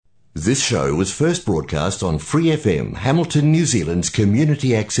This show was first broadcast on Free FM, Hamilton, New Zealand's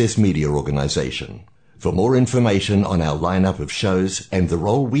community access media organisation. For more information on our lineup of shows and the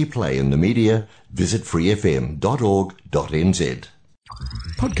role we play in the media, visit freefm.org.nz.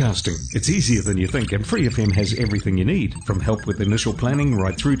 Podcasting. It's easier than you think, and Free FM has everything you need, from help with initial planning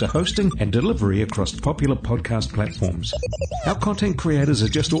right through to hosting and delivery across popular podcast platforms. Our content creators are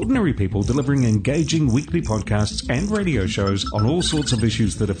just ordinary people delivering engaging weekly podcasts and radio shows on all sorts of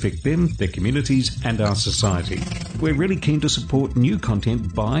issues that affect them, their communities, and our society. We're really keen to support new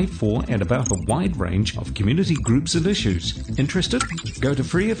content by, for, and about a wide range of community groups and issues. Interested? Go to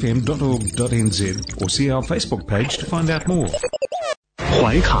freefm.org.nz or see our Facebook page to find out more.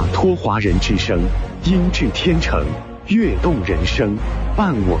 怀卡托华人之声，音质天成，悦动人生，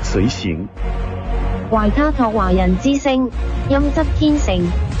伴我随行。懷卡托華人之聲，音質天成，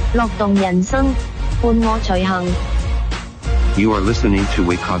樂動人生，伴我隨行。You are listening to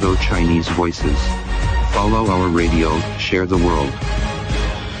Waikato Chinese Voices. Follow our radio, share the world.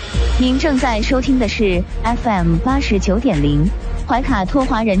 您正在收听的是 FM 89.0怀卡托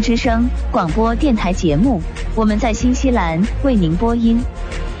华人之声广播电台节目，我们在新西兰为您播音。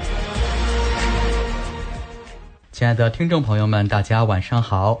亲爱的听众朋友们，大家晚上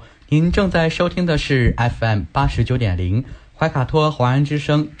好，您正在收听的是 FM 89.0怀卡托华人之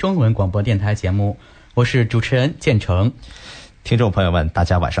声中文广播电台节目，我是主持人建成。听众朋友们，大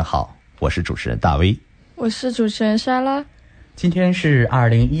家晚上好，我是主持人大威，我是主持人莎拉。今天是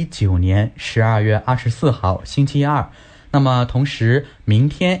2019年12月24号星期二，那么同时明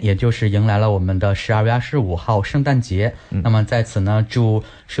天也就是迎来了我们的12月25号圣诞节。那么在此呢，祝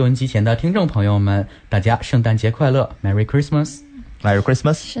收音机前的听众朋友们大家圣诞节快乐， Merry Christmas， Merry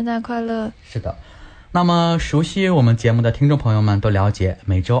Christmas， 圣诞快乐。是的，那么熟悉我们节目的听众朋友们都了解，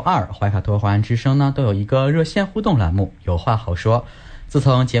每周二怀卡托华人之声呢都有一个热线互动栏目，有话好说。自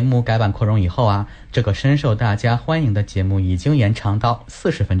从节目改版扩容以后啊，这个深受大家欢迎的节目已经延长到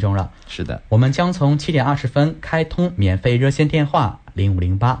40分钟了。是的，我们将从7点20分开通免费热线电话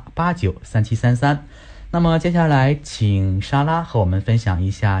0508893733。那么接下来请莎拉和我们分享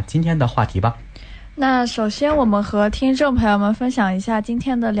一下今天的话题吧。那首先我们和听众朋友们分享一下今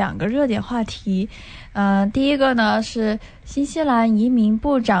天的2个热点话题。第一个呢是新西兰移民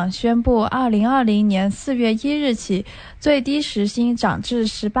部长宣布2020年4月1日起最低时薪涨至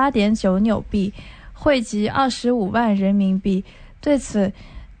 18.9 纽币，惠及25万人民币。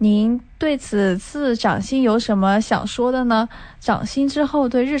您对此次涨薪有什么想说的呢？涨薪之后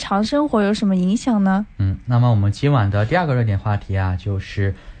对日常生活有什么影响呢？那么我们今晚的第2个热点话题啊，就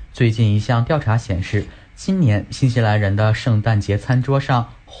是最近一项调查显示，今年新西兰人的圣诞节餐桌上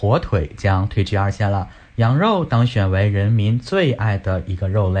火腿将退居2线了，羊肉当选为人民最爱的一个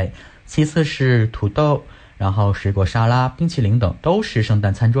肉类，其次是土豆，然后水果沙拉、冰淇淋等都是圣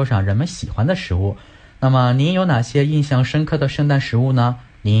诞餐桌上人们喜欢的食物。那么您有哪些印象深刻的圣诞食物呢？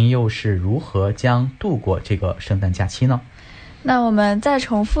您又是如何将度过这个圣诞假期呢？那我们再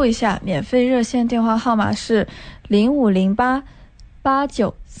重复一下，免费热线电话号码是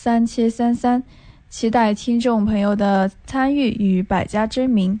0508893733，期待听众朋友的参与与百家争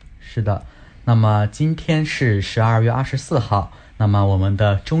鸣。是的，那么今天是12月24号，那么我们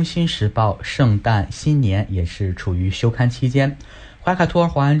的中新时报圣诞新年也是处于休刊期间，怀卡托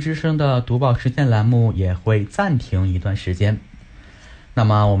华人之声的读报时间栏目也会暂停一段时间。那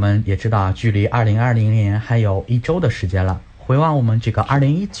么我们也知道，距离2020年还有1周的时间了。回望我们这个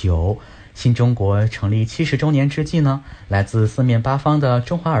2019新中国成立70周年之际呢，来自四面八方的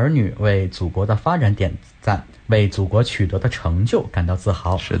中华儿女为祖国的发展点赞，为祖国取得的成就感到自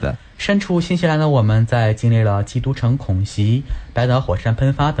豪。是的，身处新西兰的我们在经历了基督城恐袭、白岛火山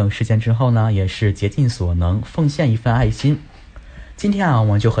喷发等事件之后呢，也是竭尽所能奉献一份爱心。今天啊，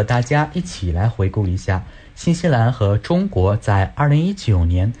我们就和大家一起来回顾一下新西兰和中国在2019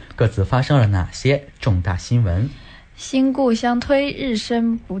年各自发生了哪些重大新闻。新故相推，日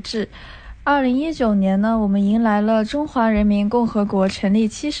生不至。2019年呢，我们迎来了中华人民共和国成立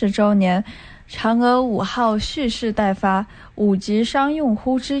70周年，嫦娥5号蓄势待发，5级商用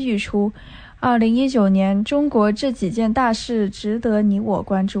呼之欲出。2019年中国这几件大事值得你我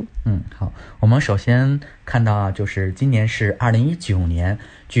关注。好，我们首先看到啊，就是今年是2019年，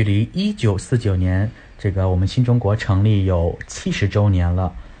距离1949年这个我们新中国成立有70周年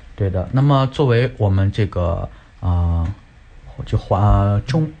了。对的，那么作为我们这个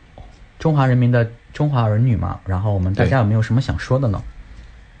中华人民的中华儿女嘛，然后我们大家有没有什么想说的呢？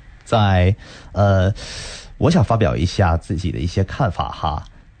我想发表一下自己的一些看法哈，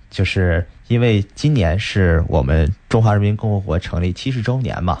就是因为今年是我们中华人民共和国成立70周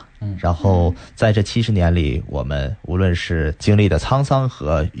年嘛，然后在这70年里，我们无论是经历的沧桑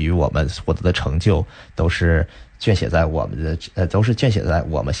和与我们获得的成就，都是卷写在我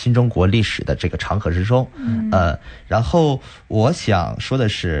们新中国历史的这个长河之中。然后我想说的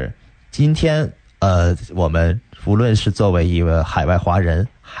是，今天我们无论是作为一位海外华人、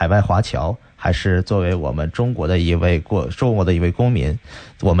海外华侨，还是作为我们中国的一位公民，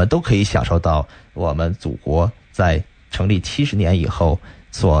我们都可以享受到我们祖国在成立70年以后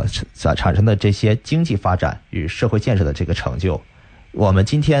所产生的这些经济发展与社会建设的这个成就。我们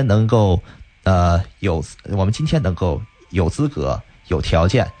今天能够有资格、有条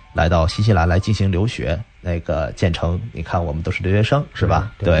件来到新西兰来进行留学，那个建成，你看我们都是留学生，是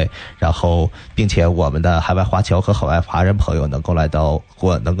吧？对。然后，并且我们的海外华侨和海外华人朋友能够来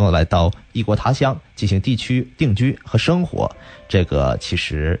到异国他乡进行地区定居和生活，这个其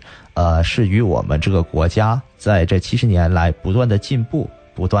实是与我们这个国家在这70年来不断的进步，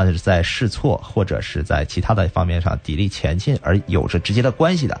不断的在试错，或者是在其他的方面上砥砺前进而有着直接的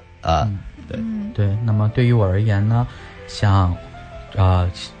关系的对。那么对于我而言呢，像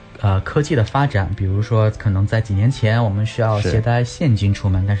科技的发展，比如说可能在几年前我们需要携带现金出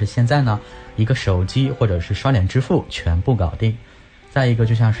门，但是现在呢，一个手机或者是刷脸支付全部搞定。再一个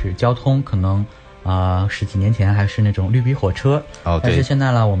就像是交通，可能10几年前还是那种绿皮火车，但是现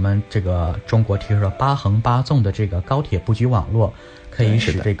在呢，我们这个中国提出了8横8纵的这个高铁布局网络，可以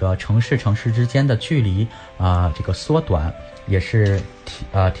使这个城市之间的距离这个缩短，也是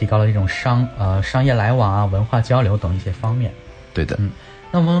提高了这种商业来往文化交流等一些方面。对的。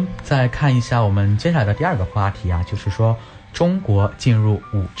那我们再看一下我们接下来的第二个话题就是说中国进入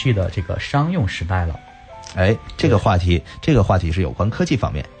5G 的这个商用时代了。这个话题是有关科技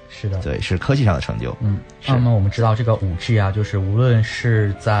方面。是的，对，是科技上的成就。那么我们知道这个5G就是无论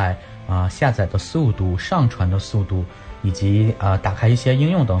是在下载的速度、上传的速度，以及打开一些应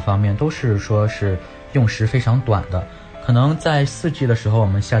用等方面，都是说是用时非常短的。可能在4G 的时候，我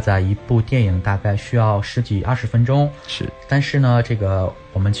们下载一部电影大概需要10几20分钟，但是呢，这个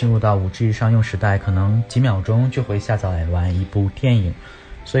我们进入到5G 商用时代，可能几秒钟就会下载完一部电影。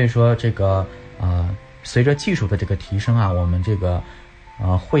所以说这个随着技术的这个提升我们这个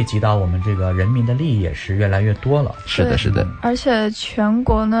惠及到我们这个人民的利益也是越来越多了。是的。而且全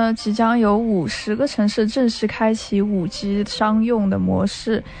国呢即将有50个城市正式开启5G 商用的模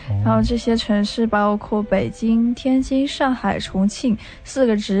式，然后这些城市包括北京、天津、上海、重庆4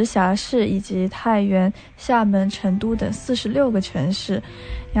个直辖市，以及太原、厦门、成都等46个城市。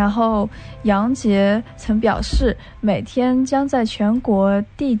然后杨洁曾表示，每天将在全国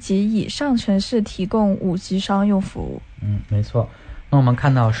地级以上城市提供5G 商用服务。没错。那我们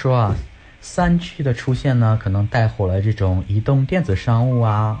看到说3G 的出现呢，可能带火了这种移动电子商务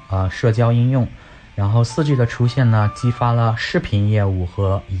社交应用，然后4G 的出现呢，激发了视频业务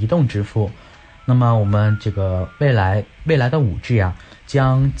和移动支付。那么我们这个未来的5G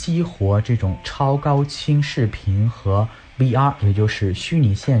将激活这种超高清视频和 VR， 也就是虚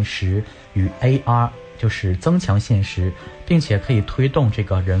拟现实，与 AR， 就是增强现实，并且可以推动这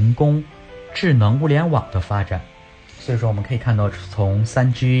个人工智能物联网的发展。所以说我们可以看到，从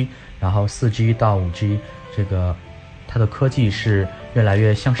3G 然后4G 到5G， 这个它的科技是越来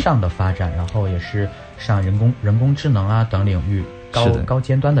越向上的发展，然后也是上人工智能等领域高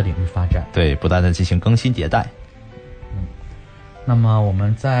尖端的领域发展。对，不断的进行更新迭代。那么我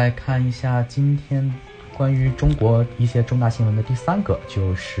们再看一下今天关于中国一些重大新闻的第3个，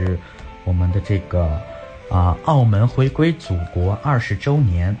就是我们的这个澳门回归祖国20周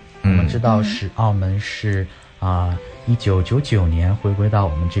年。我们知道澳门是1999年回归到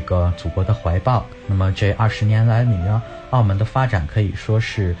我们这个祖国的怀抱。那么这20年来里呢，澳门的发展可以说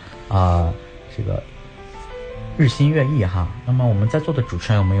是这个日新月异那么我们在座的主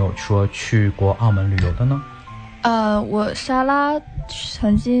持人有没有说去过澳门旅游的呢？我莎拉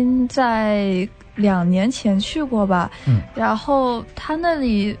曾经在2年前去过吧。然后它那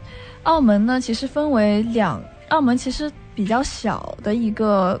里澳门呢，其实分为澳门其实比较小的一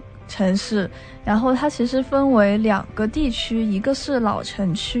个城市，然后它其实分为2个地区，一个是老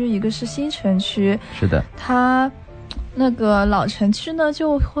城区，一个是新城区。是的。它那个老城区呢，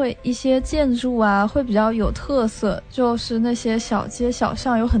就会一些建筑会比较有特色，就是那些小街小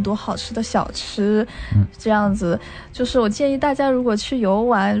巷有很多好吃的小吃。这样子就是我建议大家如果去游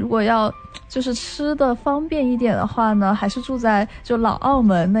玩，如果要就是吃的方便一点的话呢，还是住在就老澳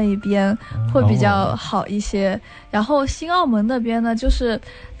门那一边会比较好一些。然后新澳门那边呢，就是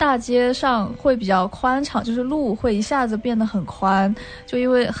大街上会比较宽敞，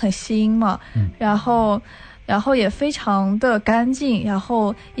然后也非常的干净，然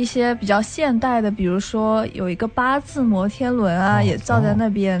后一些比较现代的，比如说有一个8字摩天轮啊，也造在那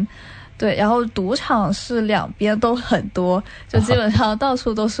边。对，然后赌场是两边都很多，就基本上到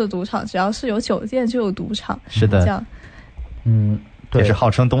处都是赌场，只要是有酒店就有赌场。是的，这样。也是号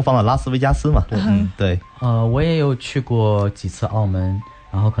称东方的拉斯维加斯嘛。对。我也有去过几次澳门，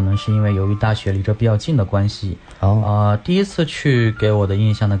然后可能是因为由于大学离这比较近的关系，第一次去给我的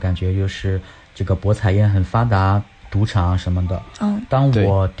印象的感觉就是这个博彩业很发达，赌场什么的。当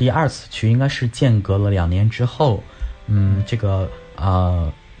我第2次去，应该是间隔了2年之后，这个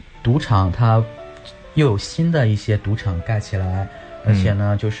赌场它又有新的一些赌场盖起来，而且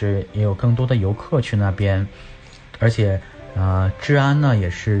呢就是也有更多的游客去那边，而且治安呢也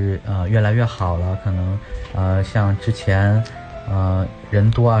是越来越好了，可能像之前人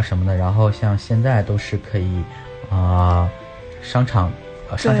多啊什么的，然后像现在都是可以商场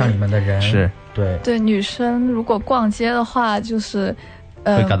里面的人是对女生如果逛街的话就是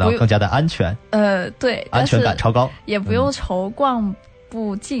会感到更加的安全。对，安全感超高，也不用愁逛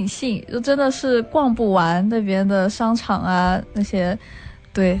不尽兴，就真的是逛不完那边的商场啊那些，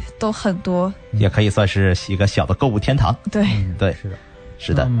对，都很多，也可以算是一个小的购物天堂。对，对，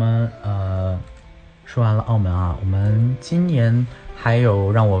是的。那我们说完了澳门啊，我们今年还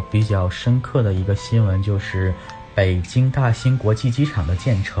有让我比较深刻的一个新闻，就是北京大兴国际机场的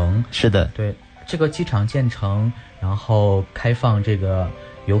建成。是的，对，这个机场建成，然后开放这个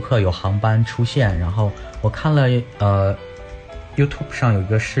游客有航班出现，然后我看了YouTube 上有一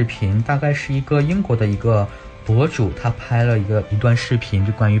个视频，大概是一个英国的一个博主，他拍了一段视频，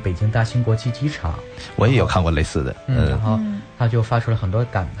就关于北京大兴国际机场。我也有看过类似的。然后他就发出了很多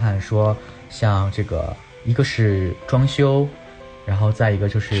感叹，说像这个一个是装修，然后再一个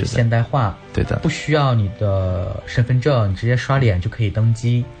就是现代化。对的，不需要你的身份证，你直接刷脸就可以登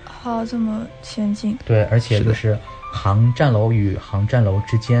机。这么先进。对，而且就是航站楼与航站楼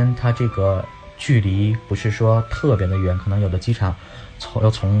之间，它这个距离不是说特别的远，可能有的机场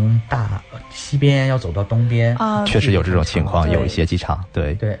要从大西边要走到东边确实有这种情况，有一些机场。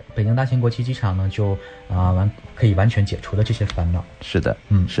对，北京大兴国际机场呢就可以完全解除的这些烦恼。是的，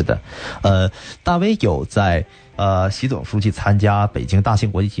是的。大威有在习总书记参加北京大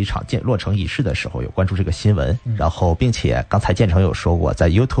兴国际机场落成仪式的时候有关注这个新闻，然后并且刚才建成有说过，在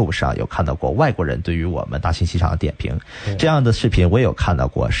YouTube 上有看到过外国人对于我们大兴机场的点评，这样的视频我也有看到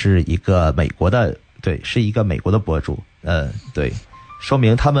过，是一个美国的博主。对，说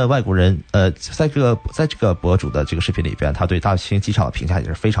明他们外国人在这个博主的这个视频里边，他对大兴机场的评价也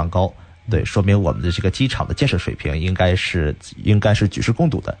是非常高。对，说明我们的这个机场的建设水平应该是举世公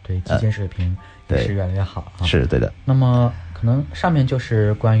睹的。对，基建水平也是越来越好。是对的。那么可能上面就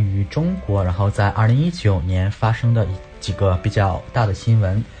是关于中国，然后在2019年发生的几个比较大的新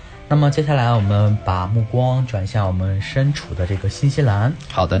闻。那么接下来我们把目光转向我们身处的这个新西兰。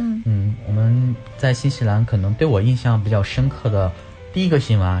好的。我们在新西兰可能对我印象比较深刻的第一个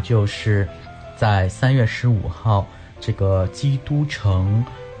新闻啊，就是在3月15号这个基督城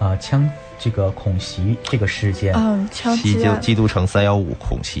枪这个恐袭这个事件。基督城315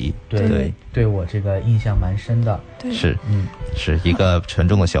恐袭。对我这个印象蛮深的。对，是一个沉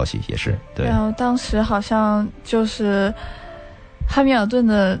重的消息，也是。对。然后当时好像就是汉密尔顿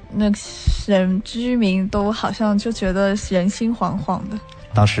的那人居民都好像就觉得人心惶惶的。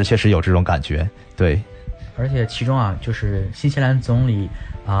当时确实有这种感觉。对。而且其中就是新西兰总理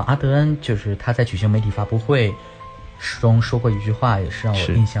阿德恩，就是他在举行媒体发布会中说过一句话，也是让我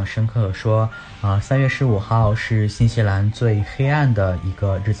印象深刻，说3月15号是新西兰最黑暗的一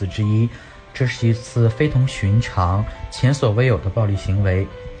个日子之一，这是一次非同寻常前所未有的暴力行为，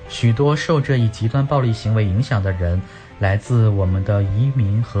许多受这一极端暴力行为影响的人来自我们的移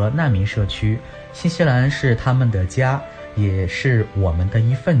民和难民社区，新西兰是他们的家，也是我们的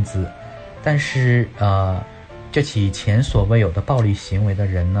一份子。但是这起前所未有的暴力行为的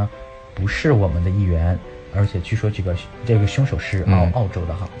人呢，不是我们的一员，而且据说这个凶手是澳洲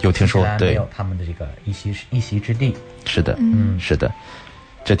的有听说。对，没有他们的这个一席之地。是的。是的，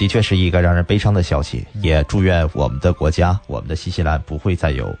这的确是一个让人悲伤的消息，也祝愿我们的国家，我们的新西兰不会再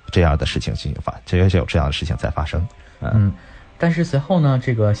有这样的事情有这样的事情再发生。但是随后呢，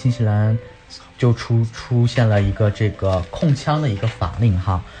这个新西兰就出现了一个这个控枪的一个法令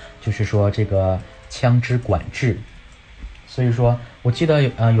就是说这个枪支管制。所以说我记得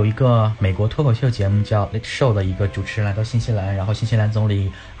有一个美国脱口秀节目叫 Late Show 的一个主持人来到新西兰，然后新西兰总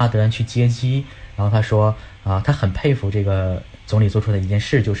理阿德恩去接机，然后他说他很佩服这个总理做出的一件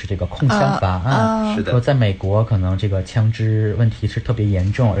事，就是这个控枪法案。是的，说在美国可能这个枪支问题是特别严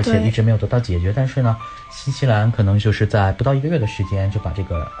重，而且一直没有得到解决。但是呢，新西兰可能就是在不到1个月的时间就把这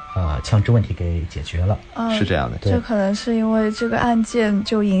个枪支问题给解决了。是这样的。这可能是因为这个案件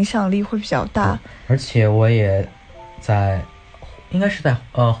就影响力会比较大。而且我也应该是在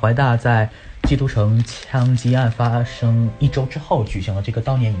怀大在基督城枪击案发生1周之后举行了这个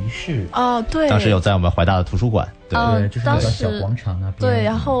悼念仪式。对，当时有在我们怀大的图书馆，对，就是那个小广场那边。对，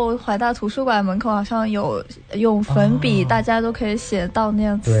然后怀大图书馆门口好像有用粉笔，大家都可以写悼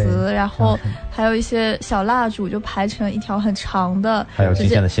念词，然后还有一些小蜡烛就排成一条很长的，还有新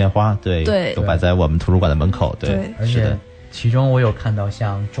鲜的鲜花，对，都摆在我们图书馆的门口。对，而且其中我有看到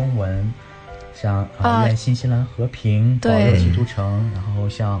像中文。像愿新西兰和平，保佑基督城，然后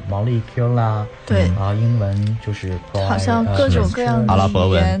像毛利 Q 啦，对，英文就是好像各种各样的阿拉伯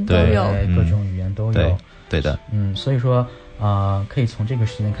文都有，各种语言都有，对的，所以说可以从这个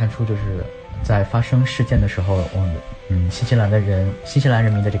事件看出，就是在发生事件的时候，新西兰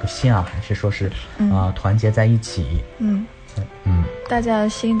人民的这个心还是说是团结在一起，大家的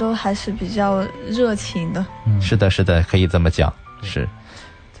心都还是比较热情的，是的，可以这么讲，是。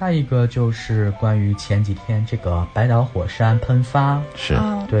再一个就是关于前几天这个白岛火山喷发，是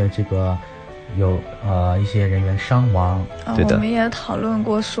对这个有一些人员伤亡。对的，我们也讨论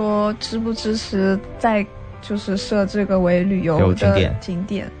过说支不支持再就是设这个为旅游的景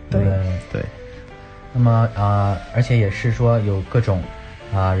点。对。那么而且也是说有各种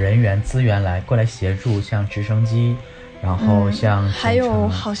人员资源过来协助，像直升机。然后像还有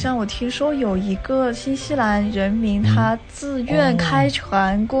好像我听说有一个新西兰人民他自愿开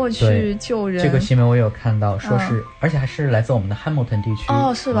船过去救人，这个新闻我有看到，说是而且还是来自我们的汉密尔顿地区，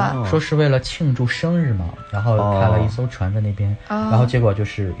是吧？说是为了庆祝生日嘛，然后开了一艘船在那边，然后结果就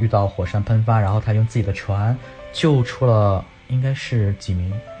是遇到火山喷发，然后他用自己的船救出了应该是几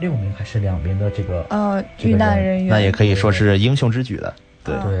名，6名还是2名的这个遇难人员，那也可以说是英雄之举的。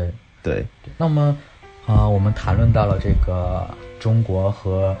对。那么我们谈论到了这个中国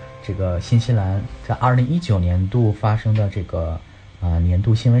和这个新西兰在2019年度发生的这个年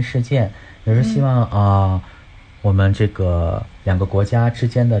度新闻事件，也是希望我们这个2个国家之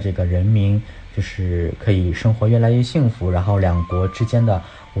间的这个人民就是可以生活越来越幸福，然后2国之间的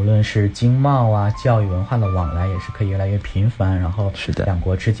无论是经贸教育文化的往来也是可以越来越频繁，然后2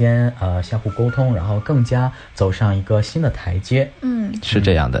国之间相互沟通，然后更加走上一个新的台阶。是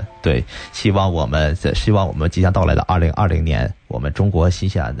这样的。对，希望我们即将到来的2020年，我们中国新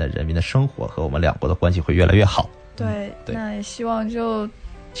西兰的人民的生活和我们2国的关系会越来越好。对，那也希望就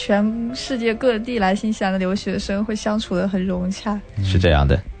全世界各地来新西兰的留学生会相处得很融洽。是这样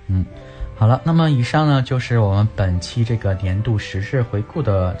的。好了，那么以上呢就是我们本期这个年度时事回顾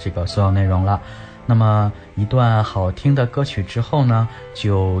的这个所有内容了。那么一段好听的歌曲之后呢，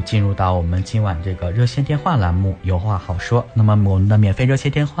就进入到我们今晚这个热线电话栏目有话好说。那么我们的免费热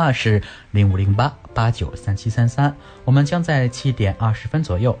线电话是0508893733，我们将在7点20分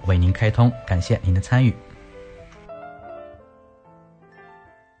左右为您开通，感谢您的参与。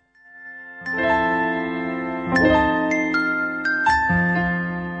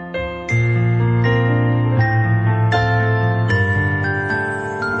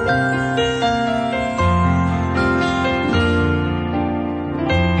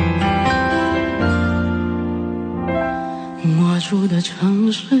住的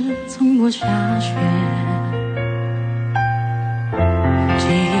城市从不下雪，记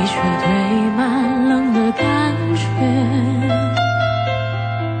忆却堆满冷的感觉，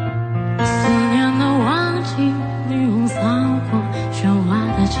思念的忘记你用扫过喧哗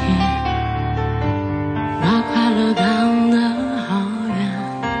的街，把快乐赶得好远，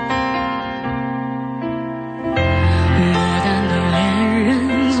落单的恋人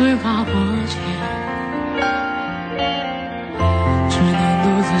最怕破解，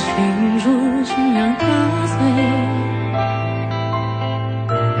庆祝尽量喝醉，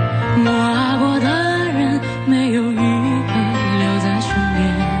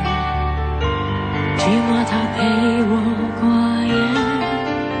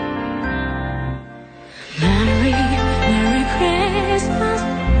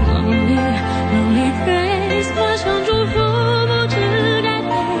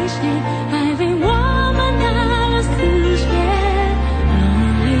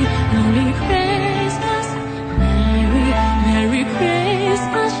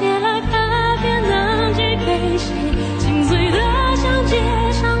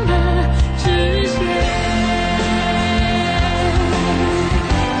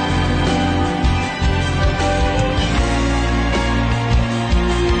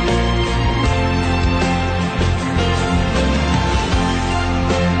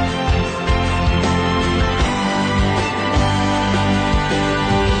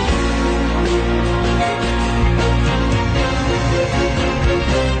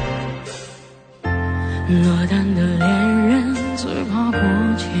落单的恋人最怕过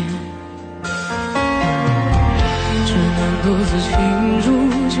节，只能独自庆祝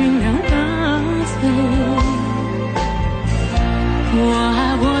尽量大醉。我爱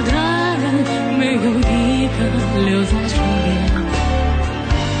过的人没有一个留在身边，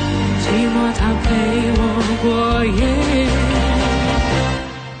寂寞它陪我过夜。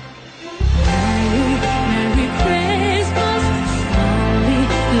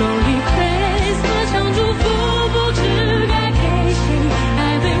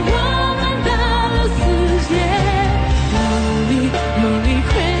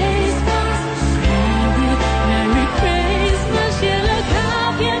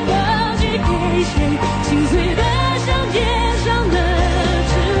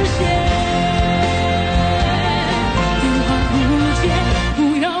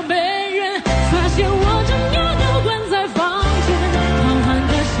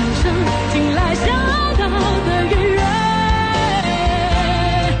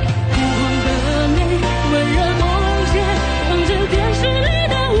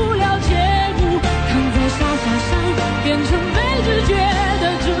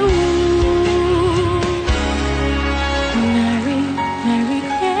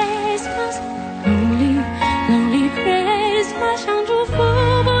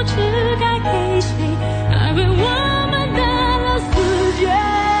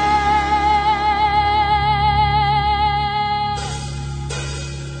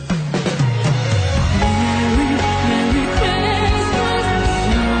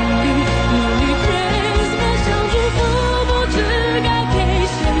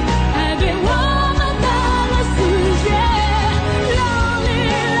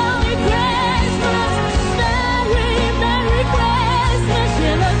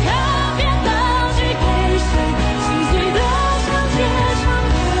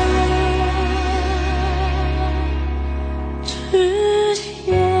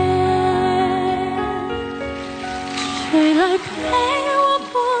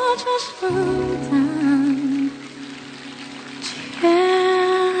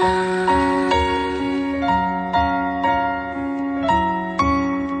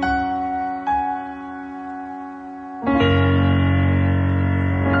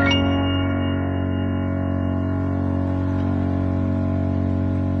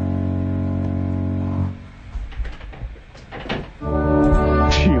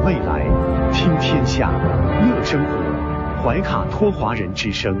怀卡托华人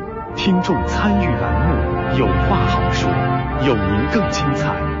之声听众参与栏目，有话好说，有您更精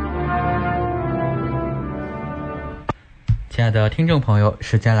彩。亲爱的听众朋友，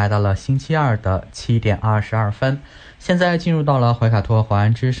时间来到了星期二的7点22分，现在进入到了怀卡托华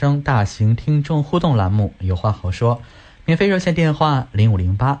人之声大型听众互动栏目，有话好说。免费热线电话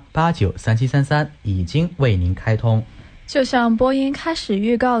0508893733已经为您开通。就像播音开始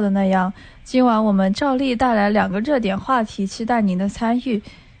预告的那样，今晚我们照例带来2个热点话题，期待您的参与。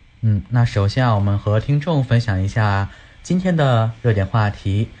那首先我们和听众分享一下今天的热点话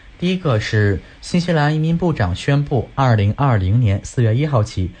题。第一个是新西兰移民部长宣布2020年4月1号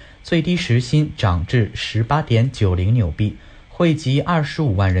起，最低时薪涨至 18.90 纽币，惠及25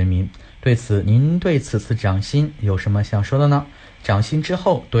万人民。对此，您对此次涨薪有什么想说的呢？涨薪之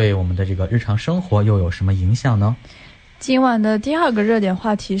后对我们的这个日常生活又有什么影响呢？今晚的第2个热点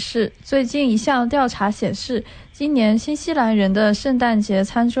话题是，最近一项调查显示，今年新西兰人的圣诞节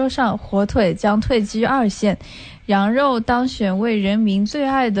餐桌上，火腿将退居2线，羊肉当选为人民最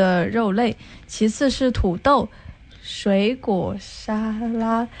爱的肉类，其次是土豆、水果沙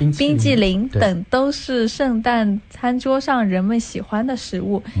拉、冰淇淋等都是圣诞餐桌上人们喜欢的食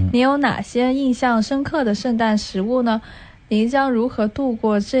物。你有哪些印象深刻的圣诞食物呢？您将如何度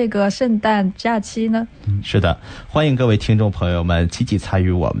过这个圣诞假期呢？是的，欢迎各位听众朋友们积极参与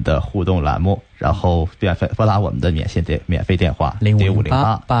我们的互动栏目，然后拨打我们的免费电话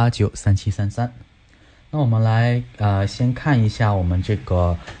0508893733。那我们来先看一下我们这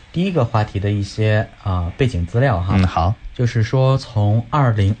个第一个话题的一些背景资料哈。好，就是说从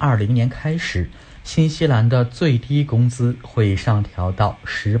2020年开始，新西兰的最低工资会上调到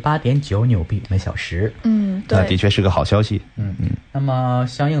 18.9 纽币每小时。对，那的确是个好消息。那么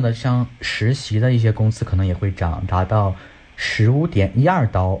相应的像实习的一些工资可能也会达到 15.12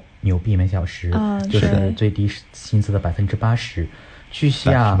 刀纽币每小时，就是最低薪资的 80%。据悉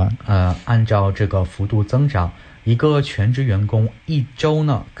按照这个幅度增长，一个全职员工一周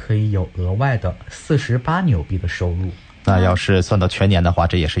呢可以有额外的48纽币的收入。那要是算到全年的话，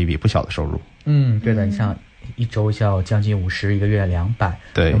这也是一笔不小的收入。对的，你像一周要将近50，一个月200，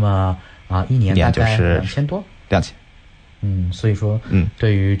对，那么一年大概就是2000多。2000。所以说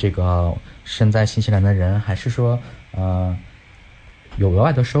对于这个身在新西兰的人，还是说有额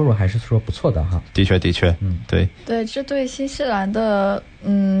外的收入，还是说不错的哈。的确，对，这对新西兰的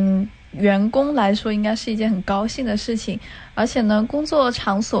员工来说应该是一件很高兴的事情。而且呢，工作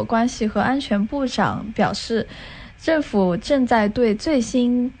场所关系和安全部长表示，政府正在对最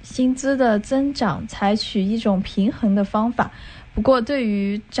新薪资的增长采取一种平衡的方法。不过对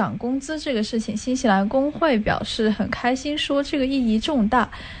于涨工资这个事情，新西兰工会表示很开心，说这个意义重大，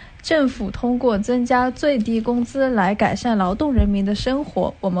政府通过增加最低工资来改善劳动人民的生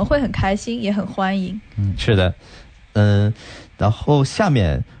活，我们会很开心也很欢迎。是的。然后下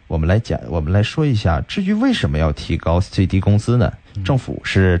面我们来说一下，至于为什么要提高最低工资呢？政府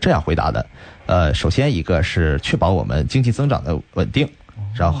是这样回答的，首先一个是确保我们经济增长的稳定，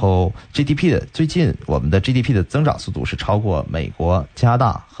然后 GDP 的最近我们的 GDP 的增长速度是超过美国、加拿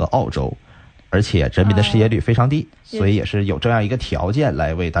大和澳洲，而且人民的失业率非常低，所以也是有这样一个条件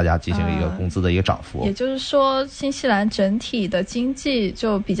来为大家进行一个工资的一个涨幅。也就是说，新西兰整体的经济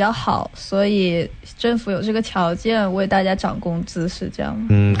就比较好，所以政府有这个条件为大家涨工资，是这样吗？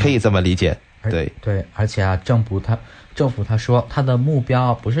可以这么理解。对，而且啊，政府他说他的目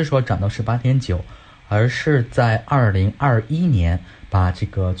标不是说涨到18.9，而是在2021年把这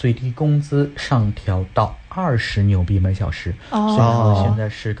个最低工资上调到20纽币每小时。所以说现在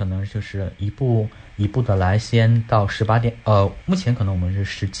是可能就是一步一步的来，先到目前可能我们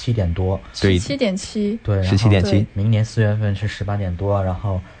是17点多，17.7，对，17.7，明年4月份是18点多，然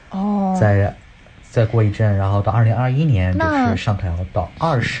后再过一阵，然后到2021年就是上调到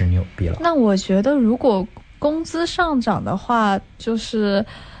20纽币了。那我觉得如果工资上涨的话，就是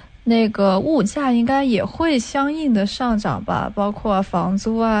那个物价应该也会相应的上涨吧，包括房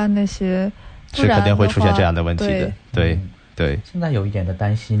租啊那些，是肯定会出现这样的问题的。对，现在有一点的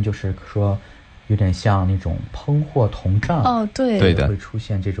担心就是说有点像那种通货膨胀。对的，会出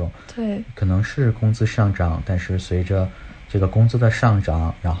现这种，对，可能是工资上涨，但是随着这个工资的上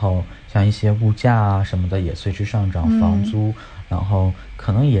涨，然后像一些物价啊什么的也随之上涨，房租，然后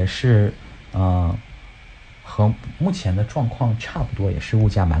可能也是和目前的状况差不多，也是物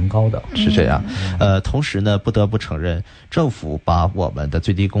价蛮高的。是这样。同时呢，不得不承认，政府把我们的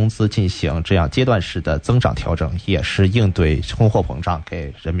最低工资进行这样阶段式的增长调整，也是应对通货膨胀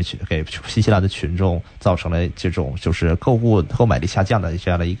给新西兰的群众造成了这种就是购买力下降的这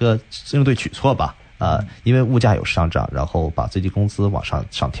样的一个应对举措吧。因为物价有上涨，然后把最低工资往上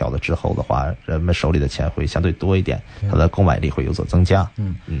调了之后的话，人们手里的钱会相对多一点，它的购买力会有所增加。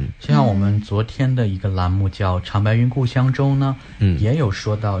就像我们昨天的一个栏目叫《长白云故乡中》呢，也有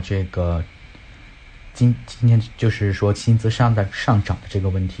说到这个今天就是说薪资上涨的这个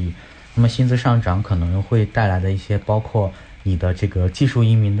问题。那么薪资上涨可能会带来的一些，包括你的这个技术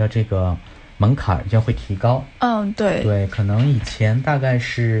移民的这个门槛将会提高。对，可能以前大概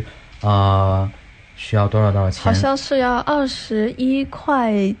是需要多少钱？好像是要21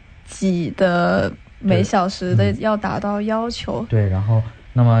块几的每小时的，要达到要求。对，然后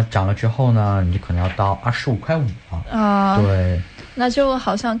那么涨了之后呢，你就可能要到25块5了。对，那就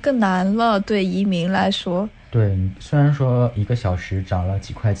好像更难了，对移民来说。对，虽然说1个小时涨了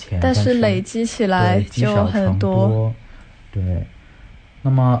几块钱，但是累积起来就很多。对，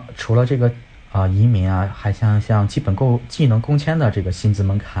那么除了这个移民啊，还像基本技能工签的这个薪资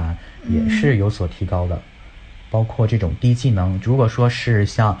门槛也是有所提高的，包括这种低技能，如果说是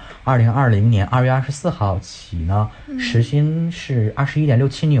像2020年2月24号起呢，时薪是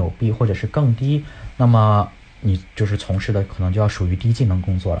21.67纽币或者是更低，那么你就是从事的可能就要属于低技能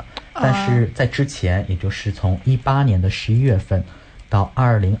工作了。但是在之前，也就是从18年的11月份到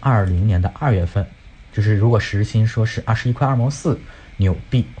2020年的2月份，就是如果时薪说是21块2毛4纽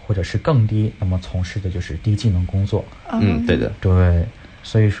币或者是更低，那么从事的就是低技能工作。对的，对，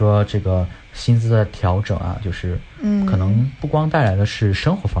所以说这个薪资的调整啊，就是可能不光带来的是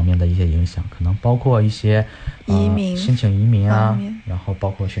生活方面的一些影响，可能包括一些申请移民啊，然后包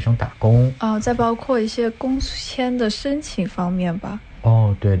括学生打工再包括一些工签的申请方面吧。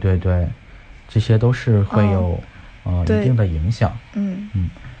对，这些都是会有一定的影响。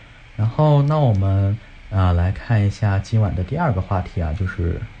然后那我们来看一下今晚的第2个话题啊，就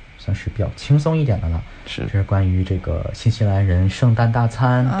是算是比较轻松一点的了，是关于这个新西兰人圣诞大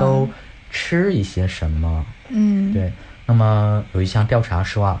餐都吃一些什么。对，那么有一项调查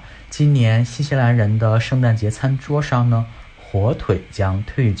说啊，今年新西兰人的圣诞节餐桌上呢，火腿将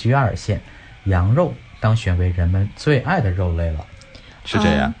退居2线，羊肉当选为人们最爱的肉类了。是这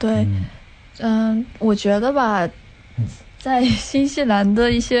样。对，我觉得吧，在新西兰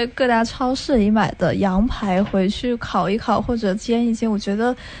的一些各大超市里买的羊排回去烤一烤或者煎一煎，我觉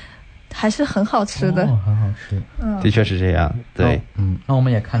得还是很好吃的，很好吃。的确是这样。对，那我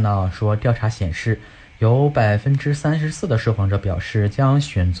们也看到说，调查显示，有34%的受访者表示将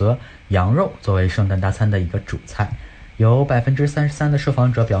选择羊肉作为圣诞大餐的一个主菜，有33%的受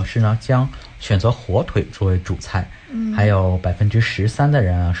访者表示呢将选择火腿作为主菜，还有13%的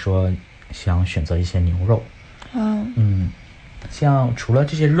人啊说想选择一些牛肉。像除了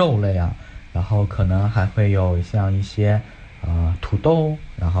这些肉类啊，然后可能还会有像一些土豆，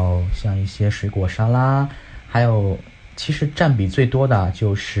然后像一些水果沙拉，还有其实占比最多的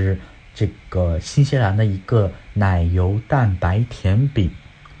就是这个新西兰的一个奶油蛋白甜饼。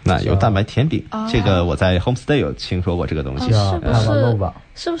奶油蛋白甜饼，这个我在 homestay 有听说过这个东西。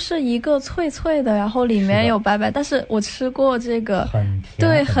是不是一个脆脆的，然后里面有白白，但是我吃过这个，很甜，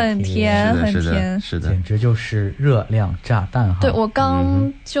对，很甜，很甜，是的，简直就是热量炸弹哈。对，我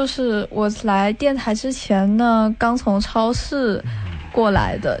刚就是我来电台之前呢，刚从超市过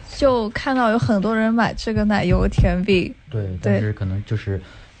来的，就看到有很多人买这个奶油甜饼。对，但是可能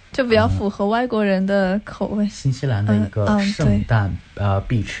就比较符合外国人的口味，新西兰的一个圣诞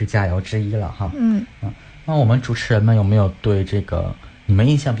必吃佳肴之一了哈。那我们主持人们有没有对这个你们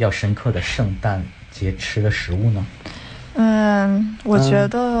印象比较深刻的圣诞节吃的食物呢？我觉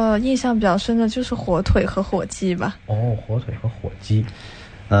得印象比较深的就是火腿和火鸡吧。火腿和火鸡。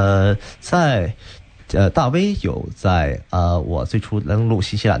在大威有在我最初登陆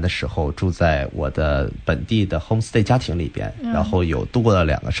新西兰的时候住在我的本地的 homestay 家庭里边，然后有度过了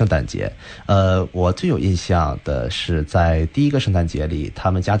2个圣诞节。我最有印象的是在第一个圣诞节里，他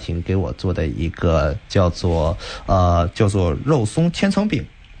们家庭给我做的一个叫做肉松千层饼。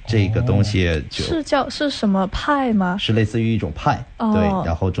这个东西是什么派吗？是类似于一种派，对，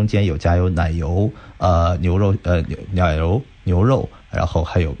然后中间加有奶油、牛肉，然后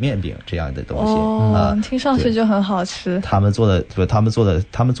还有面饼这样的东西。听上去就很好吃。他们做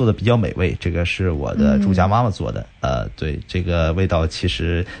的比较美味，这个是我的住家妈妈做的。对，这个味道其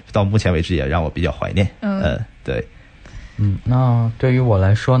实到目前为止也让我比较怀念。对。那对于我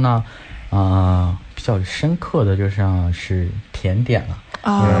来说呢，比较深刻的就像是甜点了。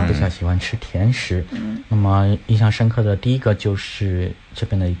因为我比较喜欢吃甜食。那么印象深刻的第一个就是这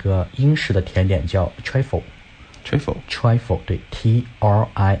边的一个英式的甜点叫 trifle， 对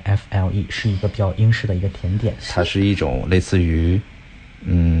TRIFLE， 是一个比较英式的一个甜点。它是一种类似于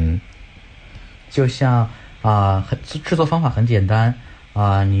就像制作方法很简单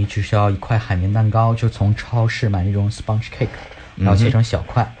你只需要一块海绵蛋糕，就从超市买那种 sponge cake， 然后切成小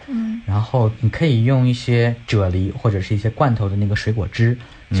块，然后你可以用一些啫喱或者是一些罐头的那个水果汁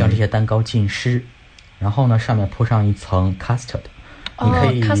将这些蛋糕浸湿，然后呢上面铺上一层 custard， 你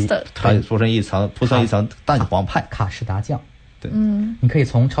可以它铺上一层蛋黄派卡士达酱。对，你可以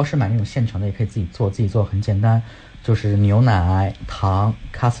从超市买那种现成的，也可以自己做很简单，就是牛奶、糖、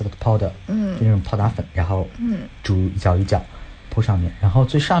custard powder， 就那种泡打粉，然后搅一搅铺上面，然后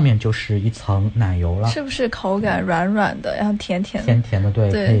最上面就是一层奶油了。是不是口感软软的，然后甜甜的？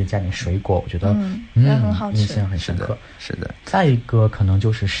对，可以加点水果，我觉得也很好吃，印象很深刻。是的。再一个可能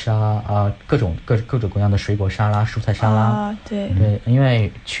就是各种各样的水果沙拉、蔬菜沙拉。对，因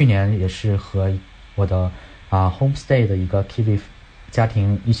为去年也是和我的homestay 的一个 Kiwi 家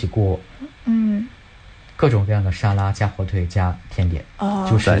庭一起过，各种各样的沙拉加火腿加甜点，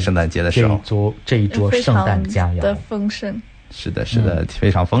就是在圣诞节的时候这一桌圣诞佳肴的丰盛。是的，非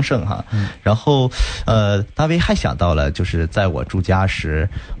常丰盛哈。然后大卫还想到了，就是在我住家时，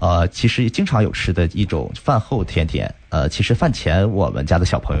其实经常有吃的一种饭后甜点。其实饭前我们家的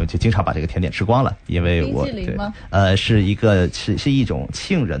小朋友就经常把这个甜点吃光了，因为是一种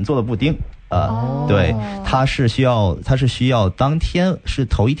杏仁做的布丁。对，它是需要当天是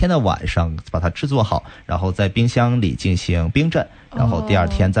头一天的晚上把它制作好，然后在冰箱里进行冰镇，然后第二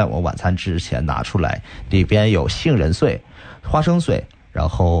天在我晚餐之前拿出来，里边有杏仁碎、花生碎，然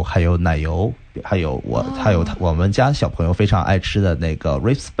后还有奶油，还有我们家小朋友非常爱吃的那个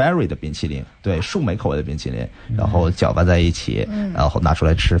raspberry 的冰淇淋，对，树莓口味的冰淇淋，然后搅拌在一起，然后拿出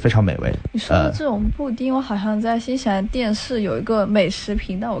来吃，非常美味。你说的这种布丁，我好像在新西兰电视有一个美食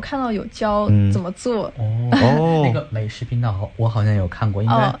频道，我看到有教怎么做。那个美食频道我好像有看过，应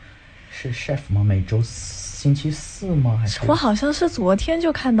该是 chef 吗？每周星期四吗？还是我好像是昨天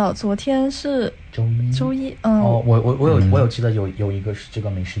就看到，昨天是周一。我有记得有一个是这个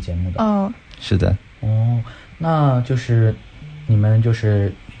美食节目的。是的。那就是你们就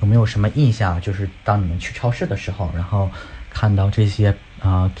是有没有什么印象？就是当你们去超市的时候，然后看到这些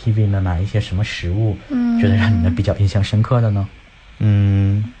Kiwi 们买一些什么食物，觉得让你们比较印象深刻的呢？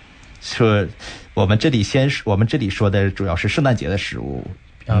说我们这里说的主要是圣诞节的食物。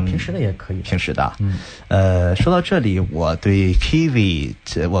平时的也可以。平时的。说到这里，我对 Kiwi，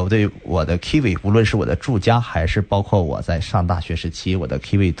 我的 Kiwi， 无论是我的住家还是包括我在上大学时期，我的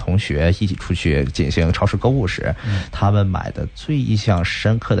Kiwi 同学一起出去进行超市购物时，他们买的最印象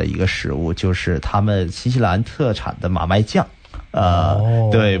深刻的一个食物就是他们新西兰特产的马麦酱。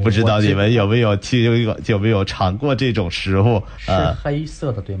对，不知道你们有没有尝过这种食物？是黑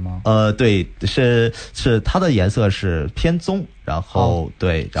色的对吗？对，是它的颜色是偏棕，然后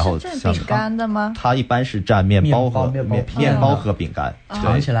对，然后是蘸饼干的吗？它一般是蘸面包和饼干，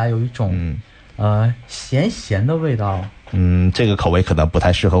尝起来有一种咸的味道。这个口味可能不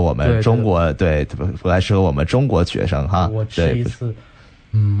太适合我们中国，对，不太适合我们中国学生哈。我吃一次。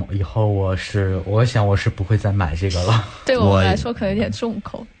以后我想我是不会再买这个了。对我们来说可能有点重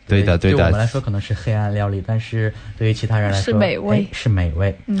口。对的，对我们来说可能是黑暗料理，但是对于其他人来说是美味，是美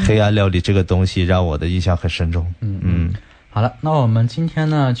味。黑暗料理这个东西让我的印象很深重。好了，那我们今天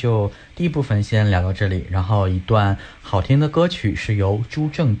呢就第一部分先聊到这里，然后一段好听的歌曲是由朱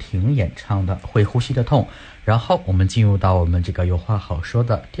正廷演唱的《会呼吸的痛》，然后我们进入到我们这个有话好说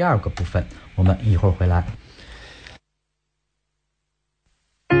的第二个部分，我们一会儿回来。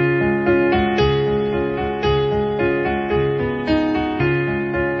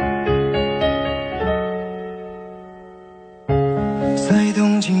在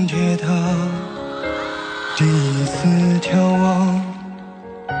东京铁塔第一次眺望，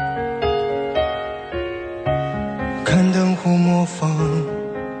看灯湖模仿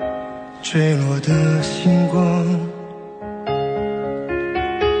坠落的星光，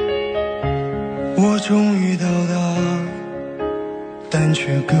我终于到达，但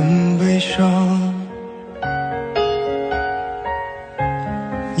却更悲伤，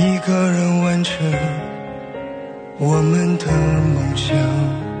一个人完成我们的梦想。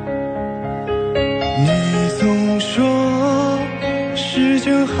你总说时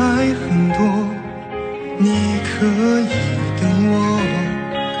间还很多，你可以等我，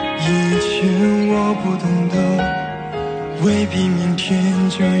以前我不懂得，未必明天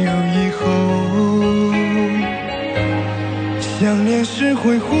就有以后。想念是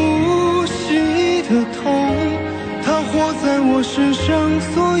会呼吸的痛，它活在我身上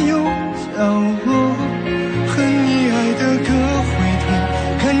所有角落，和你爱的歌会痛，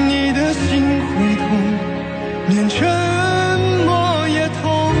看你的心会痛，连沉默也痛。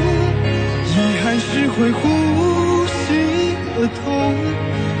遗憾是会呼吸的痛，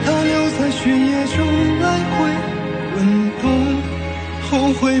它留在血液中来回滚动。后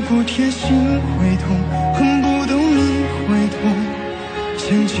悔不贴心会痛，恨不懂你会痛，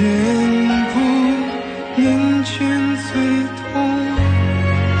相见不能见最痛。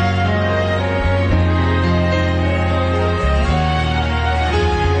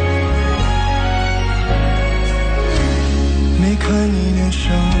没看你脸上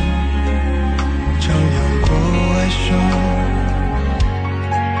张扬过哀伤，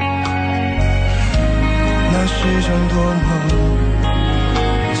那是种多么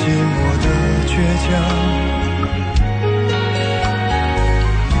寂寞的倔强。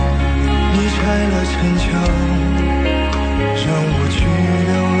你拆了城墙，让我去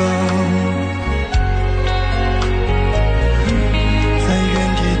流浪，在原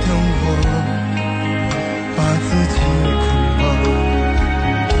地等我，把自己捆绑。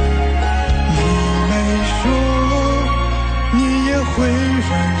你没说你也会软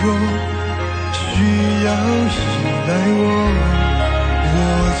弱，需要依赖我，我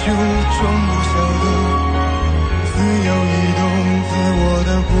就装不晓得自由移动自我的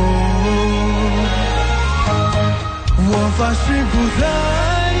过。我发誓不再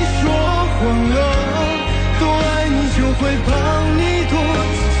说谎了，多爱你就会帮你多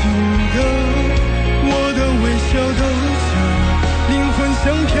记得，我的微笑都假，灵魂像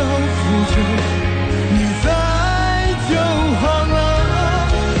漂浮着，你在就好了。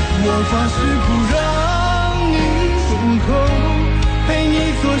我发誓不让你等候，陪你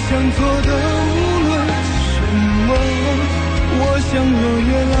做想做的无论什么。我想若越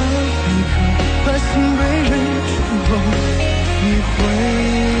来越渴，怕心被人触碰，你回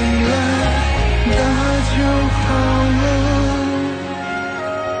来那就好了，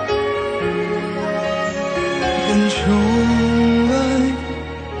能重来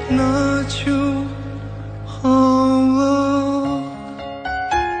那就好了。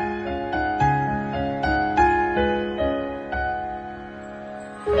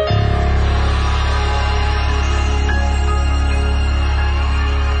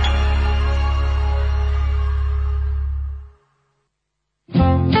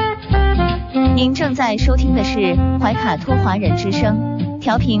您正在收听的是怀卡托华人之声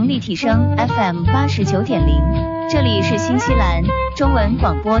调频立体声 FM 89.0，这里是新西兰中文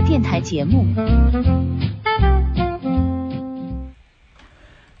广播电台节目。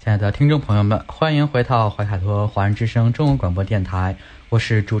亲爱的听众朋友们，欢迎回到怀卡托华人之声中文广播电台，我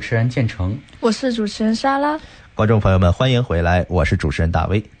是主持人建成，我是主持人莎拉。观众朋友们，欢迎回来，我是主持人大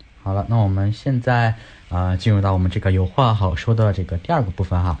威。好了，那我们现在进入到我们这个有话好说的这个第二个部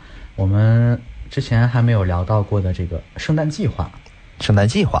分哈。我们之前还没有聊到过的这个圣诞计划。圣诞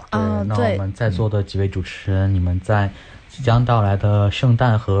计划，那我们在座的几位主持人，你们在即将到来的圣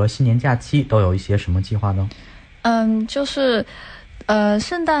诞和新年假期都有一些什么计划呢？就是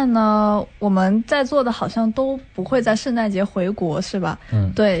圣诞呢，我们在座的好像都不会在圣诞节回国，是吧？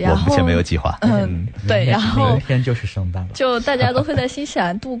对。然后我目前没有计划。对。然后明天就是圣诞了，就大家都会在新西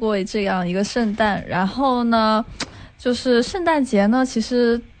兰度过这样一个圣诞。然后呢，就是圣诞节呢，其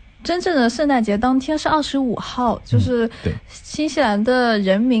实真正的圣诞节当天是25号，就是新西兰的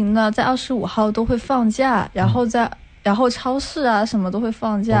人民呢，在25号都会放假，然后超市啊什么都会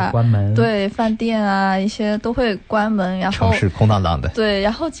放假，关门。对，饭店啊一些都会关门，然后城市空荡荡的。对，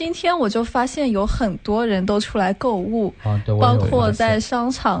然后今天我就发现有很多人都出来购物，包括在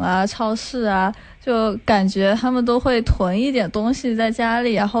商场啊、超市啊，就感觉他们都会囤一点东西在家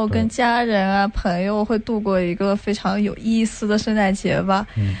里，然后跟家人啊、朋友会度过一个非常有意思的圣诞节吧。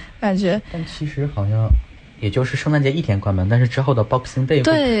感觉。但其实好像也就是圣诞节一天关门，但是之后的 Boxing Day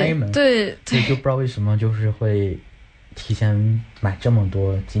会开门。对，所以就不知道为什么就是会提前买这么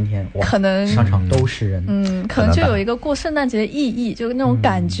多，今天可能商场都是人。可能就有一个过圣诞节的意义，就那种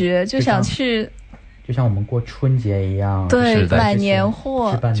感觉，就想去。就像我们过春节一样，对，买年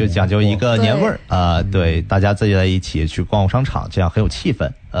货，就讲究一个年味儿啊。对，大家聚在一起去逛商场，这样很有气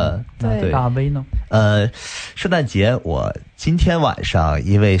氛。对。大威呢？圣诞节我今天晚上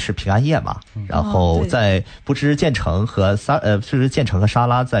因为是平安夜嘛，然后不知建成和莎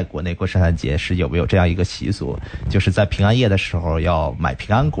拉在国内过圣诞节是有没有这样一个习俗，就是在平安夜的时候要买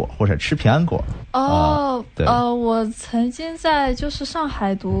平安果或者吃平安果。对。我曾经在就是上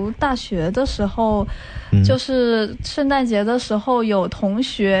海读大学的时候，就是圣诞节的时候有同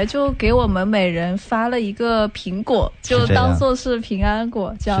学就给我们每人发了一个苹果，就当做是平安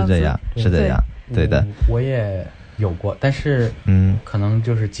果这样子。是这样，对的。我也有过，但是可能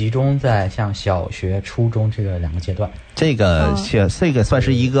就是集中在像小学、初中这个两个阶段。这个算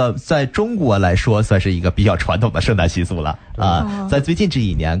是一个在中国来说算是一个比较传统的圣诞习俗了啊。在最近这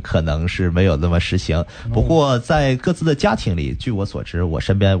一年可能是没有那么实行，不过在各自的家庭里，据我所知，我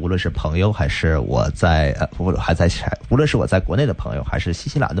身边无论是朋友还是无论是我在国内的朋友还是新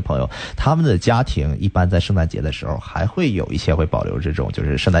西兰的朋友，他们的家庭一般在圣诞节的时候还会有一些会保留这种就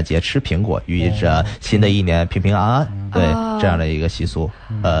是圣诞节吃苹果，寓意着新的一年平平安安，对这样的一个习俗。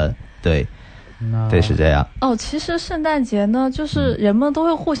对，是这样。其实圣诞节呢，就是人们都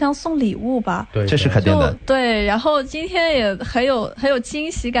会互相送礼物吧？对，这是肯定的。对，然后今天也很有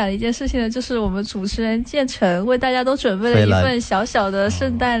惊喜感的一件事情呢，就是我们主持人建成为大家都准备了一份小小的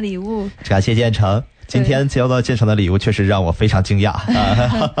圣诞礼物。感谢建成，今天接到建成的礼物确实让我非常惊讶。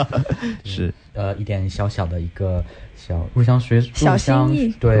是一点小小的一个小入乡随俗，小心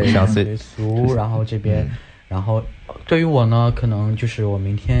意，对，入乡随俗。然后这边。然后对于我呢，可能就是我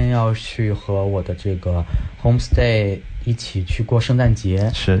明天要去和我的这个 homestay 一起去过圣诞节，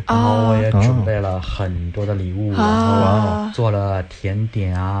然后我也准备了很多的礼物，然后做了甜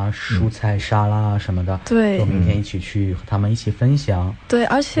点啊、蔬菜沙拉什么的。对，我明天一起去和他们一起分享。对，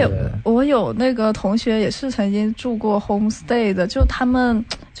而且我有那个同学也是曾经住过 homestay 的，就他们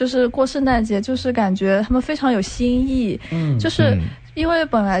就是过圣诞节，就是感觉他们非常有新意，就是因为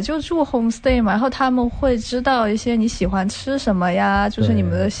本来就住 homestay 嘛，然后他们会知道一些你喜欢吃什么呀，就是你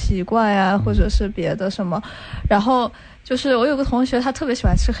们的习惯呀，或者是别的什么。然后就是我有个同学，他特别喜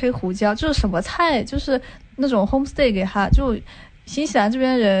欢吃黑胡椒，就是什么菜，就是那种 homestay 给他，就新西兰这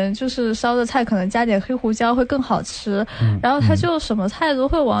边人就是烧的菜可能加点黑胡椒会更好吃，然后他就什么菜都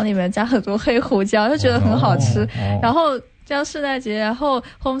会往里面加很多黑胡椒，就觉得很好吃。然后这样圣诞节，然后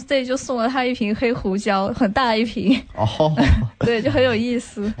homestay 就送了他一瓶黑胡椒，很大一瓶。对，就很有意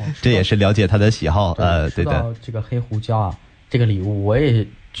思。这也是了解他的喜好。对的。这个黑胡椒啊，这个礼物我也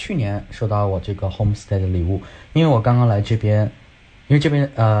去年收到我这个 homestay 的礼物，因为我刚刚来这边，因为这边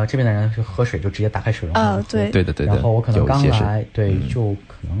的人是喝水就直接打开水龙头。对的。然后我可能刚来，就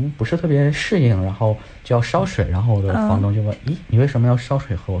可能不是特别适应，然后就要烧水，然后我的房东就问：“咦，你为什么要烧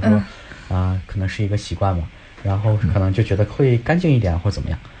水喝？”我说：“可能是一个习惯嘛。”然后可能就觉得会干净一点或怎么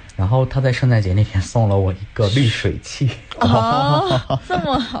样。然后他在圣诞节那天送了我一个滤水器。这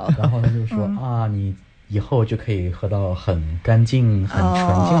么好。然后他就说你以后就可以喝到很干净、很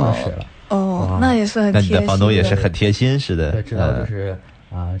纯净的水了。那也是很贴心。那你的房东也是很贴心，是的。对，知道就是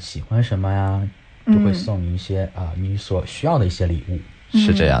喜欢什么呀，就会送你一些你所需要的一些礼物。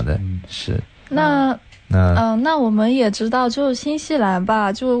是这样的，是。那我们也知道，就是新西兰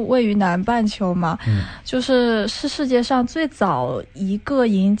吧，就位于南半球嘛，就是世界上最早一个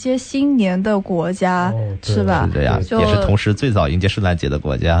迎接新年的国家，是吧？是这样，也是同时最早迎接圣诞节的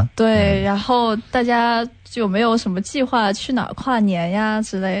国家。对，然后大家有没有什么计划去哪儿跨年呀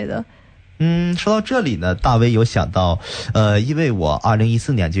之类的？说到这里呢，大威有想到，因为我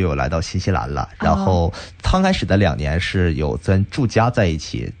2014年就有来到新西兰了，然后刚开始的2年是有跟住家在一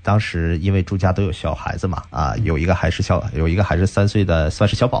起，当时因为住家都有小孩子嘛，有一个还是3岁的，算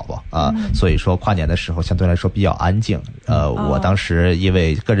是小宝宝所以说跨年的时候相对来说比较安静。我当时因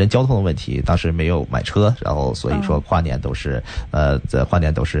为个人交通的问题，当时没有买车，然后所以说跨年都是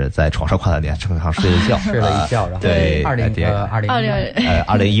在床上跨的年，正常睡了一觉，睡了一觉，然后对2015、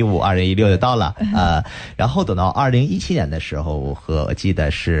2016就到了然后等到2017年的时候，我记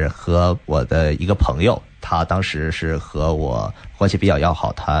得是和我的一个朋友，他当时是和我关系比较要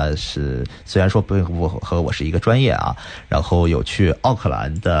好，他是虽然说不和我是一个专业然后有去奥克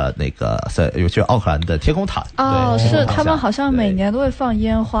兰的天空塔。是他们好像每年都会放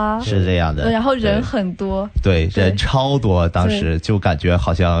烟花，是这样的，然后人很多，对，人超多，当时就感觉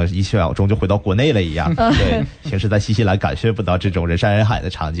好像1秒钟就回到国内了一样。对，平时在新西兰感觉不到这种人山人海的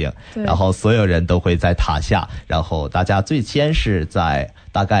场景，然后所有人都会在塔下，然后大家最先是在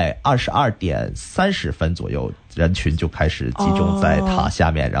大概22点30分左右，人群就开始集中在塔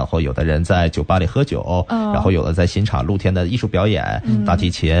下面，然后有的人在酒吧里喝酒，然后有的在欣赏露天的艺术表演，大提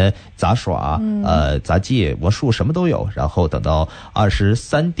琴、杂耍、杂技、魔术什么都有。然后等到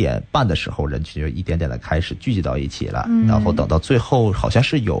23点半的时候，人群就一点点的开始聚集到一起了。然后等到最后好像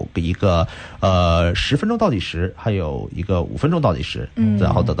是有一个10分钟倒计时，还有一个5分钟倒计时。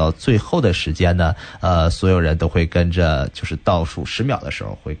然后等到最后的时间呢，所有人都会跟着，就是倒数10秒的时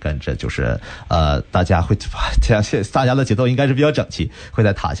候会跟着，就是大家会这样，大家的节奏应该是比较整齐，会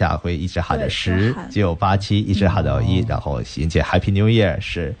在塔下会一直喊着10、9、8、7，一直喊到1，然后迎接 Happy New Year，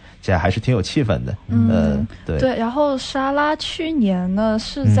 是这样，还是挺有气氛的。对。然后莎拉去年呢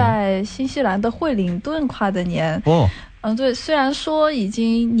是在新西兰的惠灵顿跨的年。对，虽然说已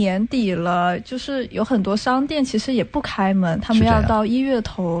经年底了，就是有很多商店其实也不开门，他们要到1月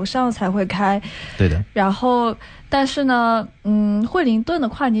头上才会开。对的。然后但是呢，惠灵顿的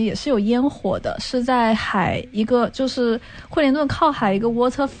跨年也是有烟火的，是在就是惠灵顿靠海一个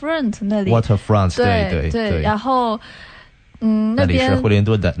waterfront 那里。waterfront， 对。然后，那里是惠灵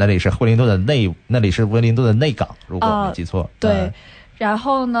顿的，那里是惠灵顿的内港，如果我没记错。对。然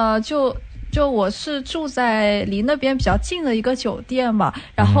后呢，就我是住在离那边比较近的一个酒店嘛，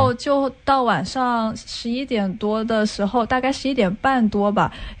然后就到晚上11点多的时候，大概11点半多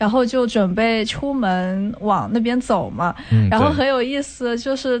吧，然后就准备出门往那边走嘛。然后很有意思，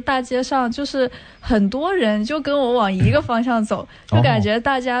就是大街上就是很多人就跟我往一个方向走，就感觉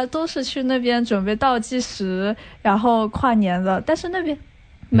大家都是去那边准备倒计时，然后跨年的，但是那边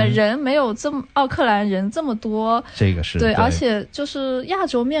人没有奥克兰人这么多，这个是对，而且就是亚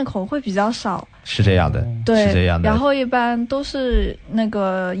洲面孔会比较少，是这样的，对，是这样的。然后一般都是那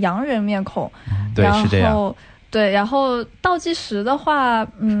个洋人面孔，对，是这样。对，然后倒计时的话，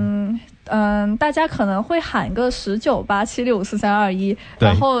大家可能会喊个19、8、7、6、5、4、3、2、1，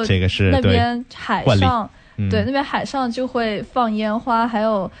然后这个是那边海上，对，那边海上就会放烟花，还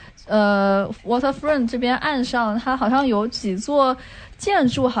有waterfront 这边岸上，它好像有几座建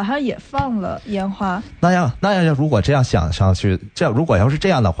筑好像也放了烟花。那样如果这样想上去，如果要是这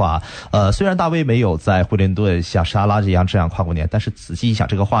样的话，虽然大卫没有在惠灵顿像莎拉这样跨过年，但是仔细一想，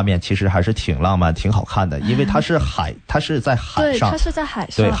这个画面其实还是挺浪漫、挺好看的，因为它是在海上，对，它是在海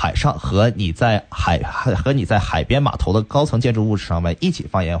上，对，海上和你在海边码头的高层建筑物上面一起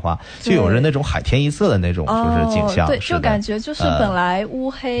放烟花，就有人那种海天一色的那种就是景象。对，就感觉就是本来乌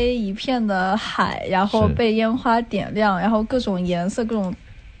黑一片的海，然后被烟花点亮，然后各种颜色、各种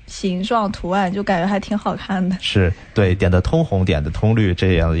形状、图案，就感觉还挺好看的。是，对，点的通红，点的通绿，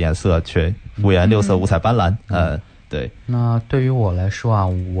这样的颜色却五颜六色、五彩斑斓。对。那对于我来说啊，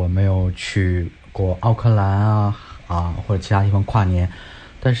我没有去过奥克兰或者其他地方跨年，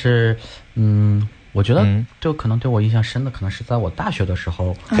但是我觉得就可能对我印象深的，可能是在我大学的时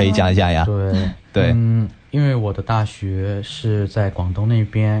候。可以讲一下呀。对，因为我的大学是在广东那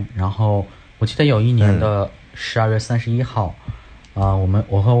边，然后我记得有一年的12月31号，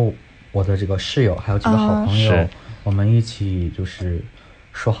我和我的这个室友还有几个好朋友，我们一起就是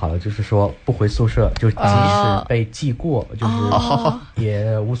说好了，就是说不回宿舍，就即使被记过，就是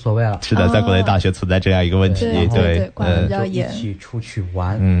也无所谓了。是的，在国内大学存在这样一个问题，对，管得比较严。就一起出去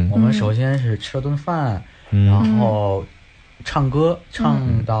玩。我们首先是吃了顿饭，然后唱歌，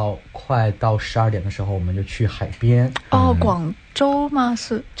唱到快到12点的时候，我们就去海边。广州吗？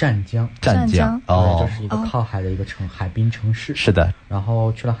是湛江。湛江这是一个靠海的一个海滨城市。是的。然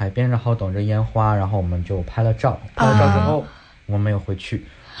后去了海边，然后等着烟花，然后我们就拍了照。拍了照之后，我们没有回去，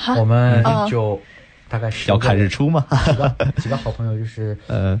我们就大概要看日出吗？几个好朋友就是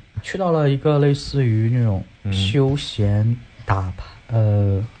去到了一个类似于那种休闲打牌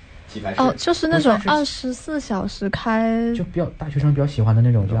就是那种24小时开，就大学生比较喜欢的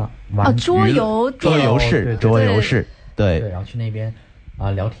那种叫玩桌游室，对，然后去那边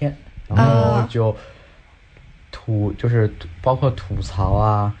聊天，然后就就是包括吐槽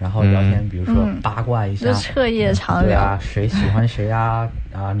啊，然后聊天，比如说八卦一下，彻夜长聊啊，谁喜欢谁啊，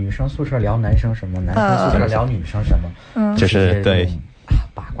女生宿舍聊男生什么，男生宿舍聊女生什么，这是对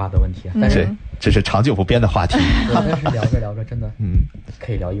八卦的问题，但是这是长久不变的话题。但是聊着聊着真的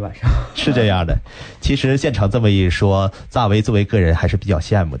可以聊一晚上。是这样的，其实建成这么一说，大威作为个人还是比较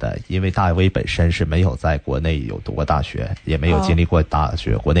羡慕的，因为大威本身是没有在国内有读过大学，也没有经历过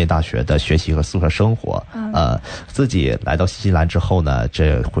国内大学的学习和宿舍生活。自己来到新西兰之后呢，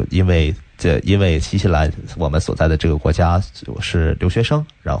因为新西兰我们所在的这个国家是留学生，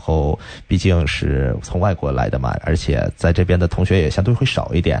然后毕竟是从外国来的嘛，而且在这边的同学也相对会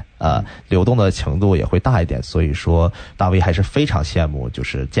少一点，流动的程度也会大一点，所以说大卫还是非常羡慕，就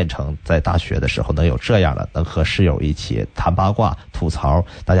是建成在大学的时候能有这样的，能和室友一起谈八卦、吐槽，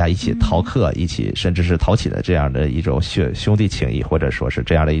大家一起逃课，一起甚至是逃起的这样的一种兄弟情谊，或者说是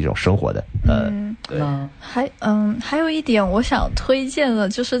这样的一种生活的。对。还有一点我想推荐的，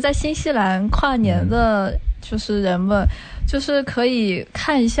就是在新西兰跨年的，就是人们就是可以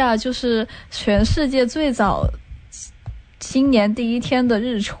看一下，就是全世界最早新年第一天的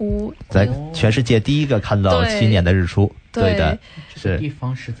日出，在全世界第一个看到新年的日出。对的，这个地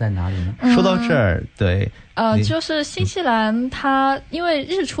方是在哪里呢？说到这儿，对。就是新西兰它因为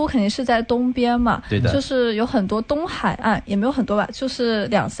日出肯定是在东边嘛，对的，就是有很多东海岸，也没有很多吧，就是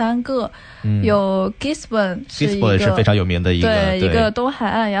2-3个，有 Gisborne 是非常有名的一个东海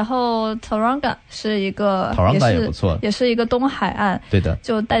岸，然后 Tauranga 是一个也不错，也是一个东海岸，对的，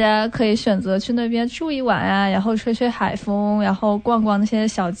就大家可以选择去那边住一晚啊，然后吹吹海风，然后逛逛那些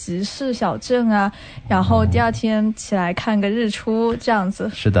小集市、小镇啊，然后第二天起来看个日出，这样子。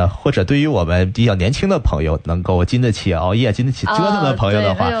是的，或者对于我们比较年轻的朋友，能够经得起熬夜、经得起折腾的朋友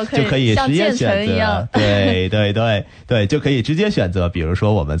的话，就可以直接选择。对，就可以直接选择。比如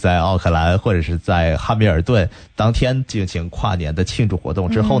说我们在奥克兰或者是在汉密尔顿当天进行跨年的庆祝活动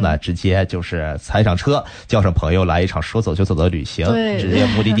之后呢，直接就是踩上车，叫上朋友来一场说走就走的旅行，直接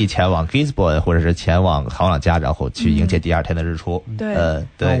目的地前往 Gisborne 或者是前往陶朗加，然后去迎接第二天的日出。对，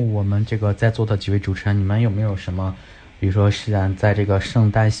那我们这个在座的几位主持人，你们有没有什么？比如说，既然在这个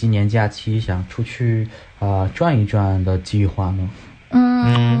圣诞新年假期想出去转一转的计划呢？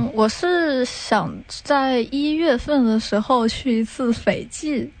我是想在1月份的时候去一次斐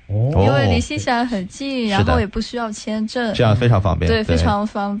济，因为离新西兰很近，然后也不需要签证，这样非常方便。对，非常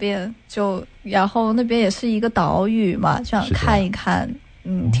方便。然后那边也是一个岛屿嘛，这样看一看。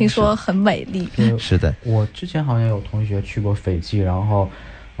听说很美丽。是的，我之前好像有同学去过斐济，然后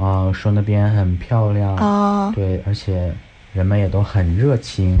说那边很漂亮对，而且人们也都很热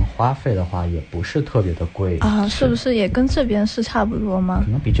情，花费的话也不是特别的贵是不是也跟这边是差不多吗？可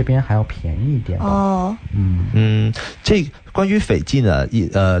能比这边还要便宜一点吧。这关于斐济呢，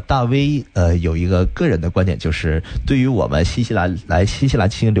大威有一个个人的观点，就是对于我们新西兰进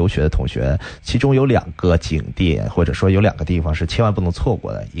行留学的同学，其中有2个景点，或者说有2个地方是千万不能错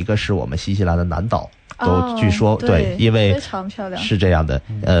过的。一个是我们新西兰的南岛，都据说对，因为非常漂亮，是这样的。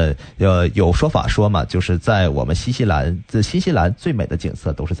有说法说嘛，就是在我们新西兰最美的景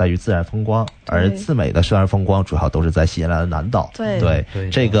色都是在于自然风光，而自美的自然风光主要都是在新西兰的南岛。对，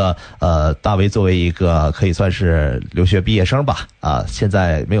这个大威作为一个可以算是留学毕业生吧，现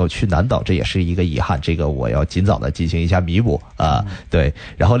在没有去南岛，这也是一个遗憾，这个我要尽早的进行一下弥补对，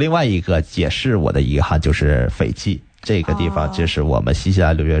然后另外一个也是我的遗憾，就是斐济。这个地方就是我们新西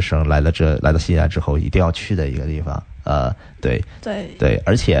兰留学生来到新西兰之后一定要去的一个地方。对，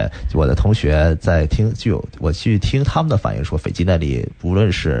而且我的同学我去听他们的反应说，斐济那里无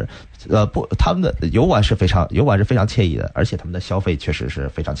论是他们的游玩是非常惬意的，而且他们的消费确实是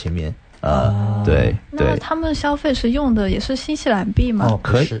非常亲民。对。那他们消费是用的也是新西兰币吗？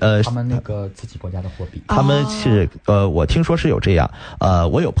可以，他们那个自己国家的货币。他们是我听说是有这样。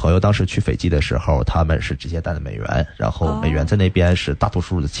我有朋友当时去斐济的时候，他们是直接带的美元，然后美元在那边是大多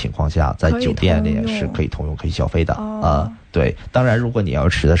数的情况下，在酒店里是可以通用可以消费的。对，当然如果你要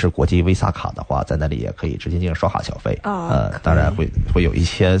持的是国际 Visa 卡的话，在那里也可以直接进行刷卡消费。当然会有一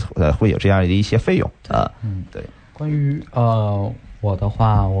些会有这样的一些费用。对。关于我的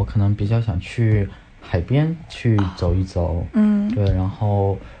话，我可能比较想去海边去走一走。对，然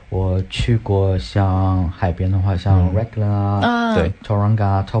后我去过像海边的话，像 Raglan 啊，对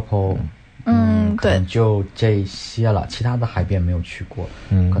Tauranga Taupo， 可能就这些了，其他的海边没有去过。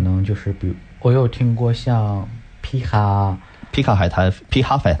可能就是比如我有听过像皮卡海滩，皮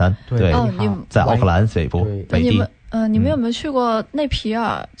卡海滩，对，在奥克兰北部北地。你们有没有去过内皮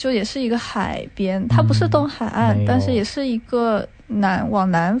尔？就也是一个海边，它不是东海岸，但是也是一个往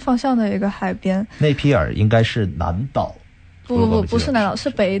南方向的一个海边。内皮尔应该是南岛。不是南岛，是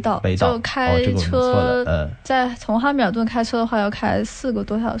北岛。就开车，从哈密尔顿开车的话要开4个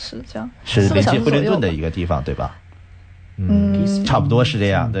多小时，这样是连接惠灵顿的一个地方，对吧？差不多是这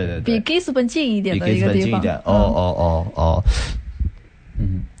样，对对对，比基斯本近一点的一个地方。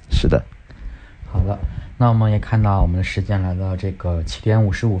是的。好了，那我们也看到我们的时间来到这个7点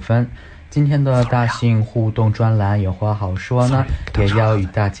55分，今天的大型互动专栏有话好说呢，也要与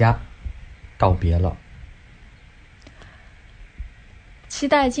大家道别了。期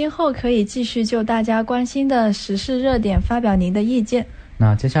待今后可以继续就大家关心的时事热点发表您的意见。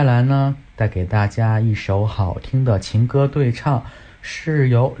那接下来呢，带给大家一首好听的情歌对唱，是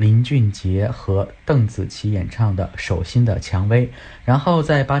由林俊杰和邓紫棋演唱的《手心的蔷薇》。然后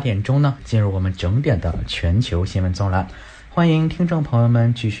在8点钟呢，进入我们整点的全球新闻纵览。欢迎听众朋友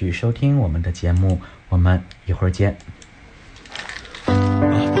们继续收听我们的节目，我们一会儿见。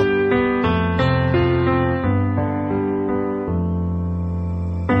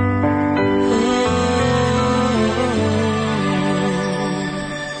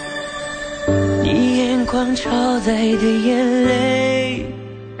超载的眼泪，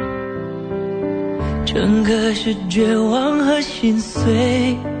整个是绝望和心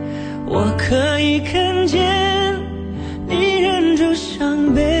碎。我可以看见你忍住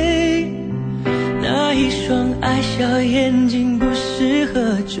伤悲，那一双爱笑眼睛不适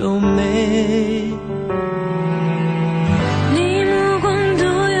合皱眉。你目光独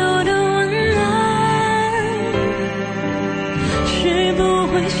有的温暖，是不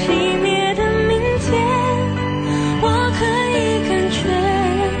会熄灭的明天。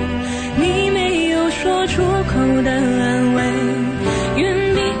口的安慰，远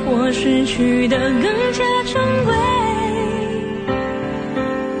比我失去的更加珍贵。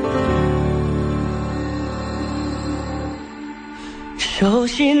手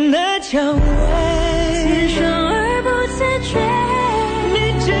心的蔷薇，自伤而不自觉，你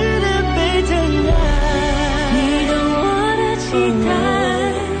值得被疼爱。你懂我的期待，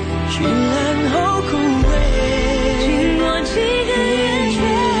绚烂后枯萎，经过几个月却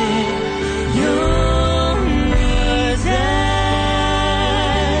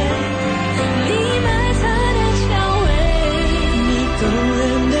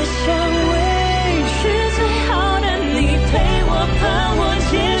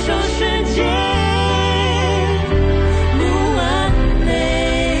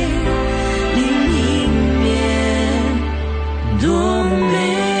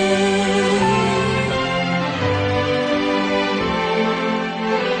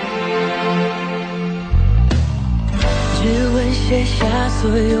写下所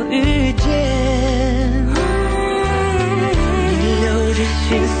有遇见，你留着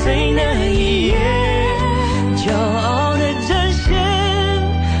心碎那一页，骄傲的展现，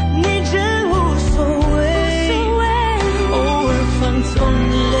你真无所谓。偶尔放纵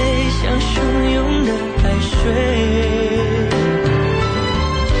的泪像汹涌的海水。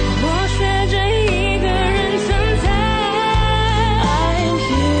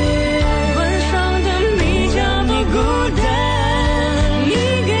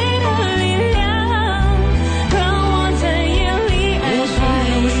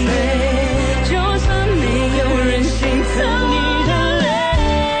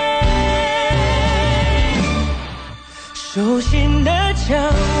手心的蔷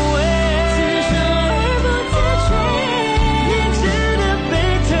薇，自伤而不自觉，你值得被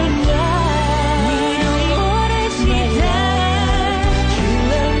疼爱。你懂我的期待，绚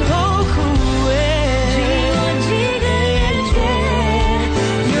烂后枯萎，经过几个月却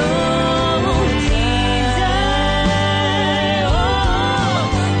有你在。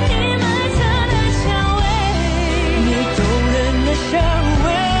你埋藏的蔷薇，你动人的香味，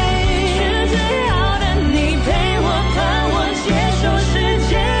是最好的你陪我跑。接受世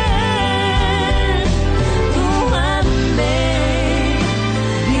界不完美，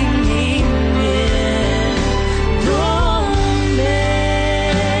另一面多美。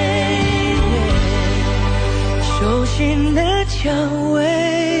手心的蔷薇，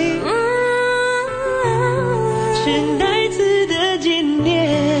是孩子的纪念。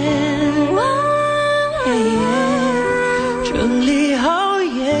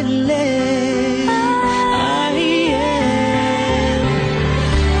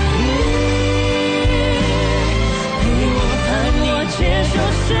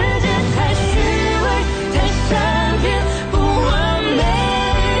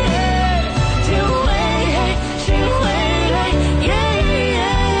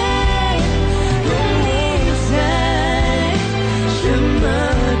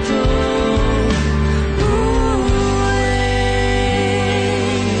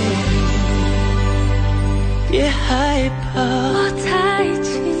怕，我太急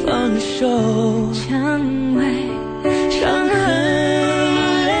放手，成为伤痕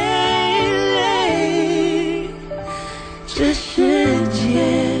累累。这世界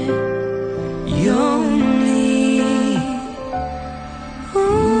有你无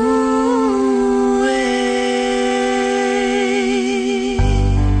畏。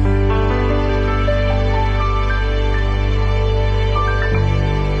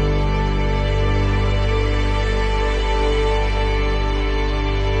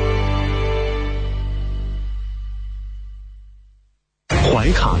怀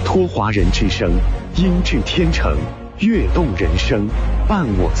卡托华人之声，音质天成，悦动人生，伴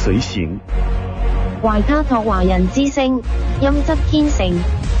我随行。懷卡托華人之聲，音質天成，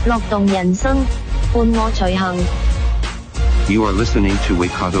樂動人生，伴我隨行。You are listening to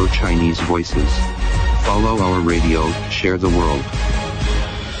Waikato Chinese Voices. Follow our radio, share the world.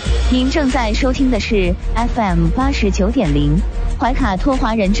 您正在收听的是 FM 89.0怀卡托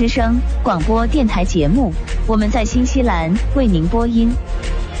华人之声广播电台节目，我们在新西兰为您播音。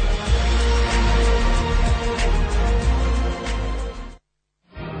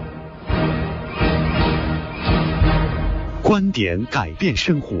观点改变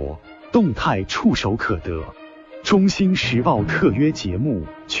生活，动态触手可得。中新时报特约节目，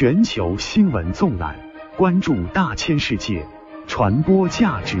全球新闻纵览，关注大千世界，传播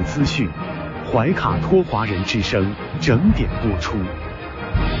价值资讯。怀卡托华人之声整点播出。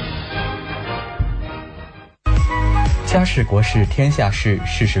家事国事天下事，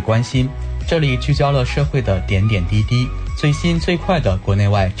事事关心。这里聚焦了社会的点点滴滴，最新最快的国内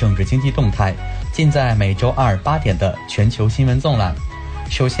外政治经济动态，尽在每周二8点的全球新闻纵览。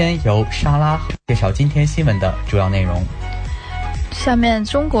首先由莎拉介绍今天新闻的主要内容。下面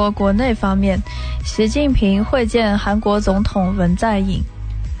中国国内方面，习近平会见韩国总统文在寅。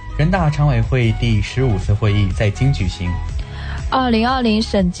人大常委会第15次会议在京举行。2020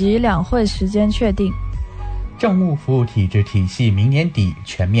省级两会时间确定。政务服务体制体系明年底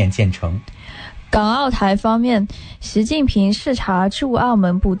全面建成。港澳台方面，习近平视察驻澳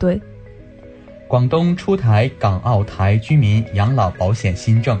门部队。广东出台港澳台居民养老保险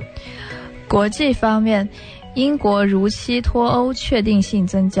新政。国际方面，英国如期脱欧确定性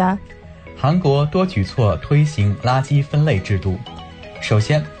增加。韩国多举措推行垃圾分类制度。首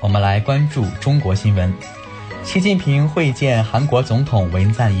先，我们来关注中国新闻。习近平会见韩国总统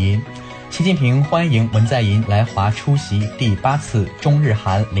文在寅。习近平欢迎文在寅来华出席第8次中日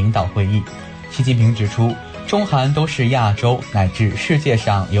韩领导会议。习近平指出，中韩都是亚洲乃至世界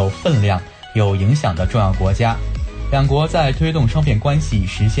上有分量、有影响的重要国家，两国在推动双边关系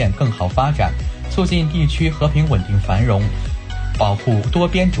实现更好发展，促进地区和平稳定繁荣，保护多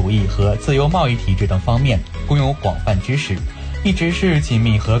边主义和自由贸易体制等方面共有广泛支持，一直是紧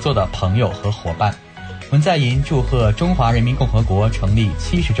密合作的朋友和伙伴。文在寅祝贺中华人民共和国成立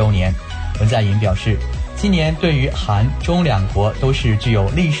70周年。文在寅表示，今年对于韩中两国都是具有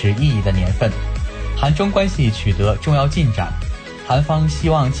历史意义的年份，韩中关系取得重要进展。韩方希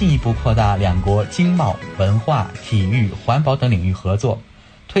望进一步扩大两国经贸、文化、体育、环保等领域合作，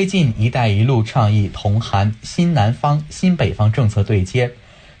推进“一带一路”倡议同韩新南方、新北方政策对接，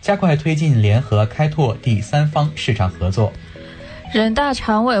加快推进联合开拓第三方市场合作。人大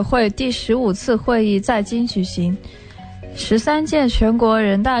常委会第15次会议在京举行。13届全国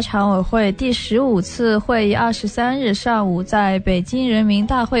人大常委会第15次会议23日上午在北京人民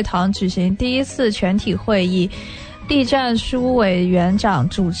大会堂举行第1次全体会议，栗战书委员长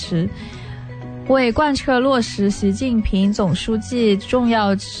主持。为贯彻落实习近平总书记重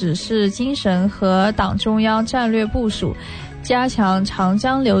要指示精神和党中央战略部署，加强长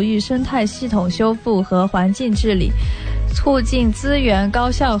江流域生态系统修复和环境治理，促进资源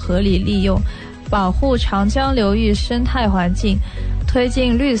高效合理利用，保护长江流域生态环境，推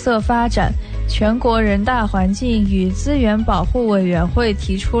进绿色发展。全国人大环境与资源保护委员会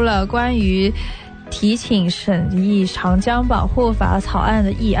提出了关于提请审议长江保护法草案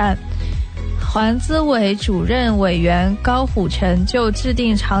的议案。环资委主任委员高虎城就制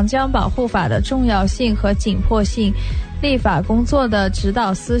定长江保护法的重要性和紧迫性、立法工作的指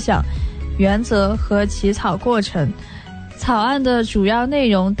导思想、原则和起草过程、草案的主要内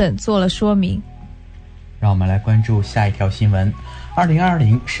容等做了说明。让我们来关注下一条新闻。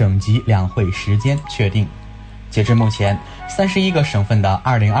2020省级两会时间确定。截至目前，31个省份的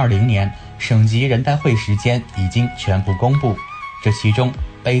2020年省级人代会时间已经全部公布。这其中，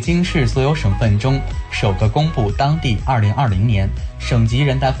北京市所有省份中首个公布当地2020年省级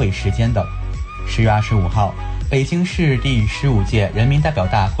人代会时间的。10月25号，北京市第15届人民代表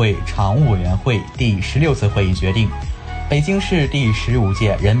大会常务委员会第16次会议决定，北京市第15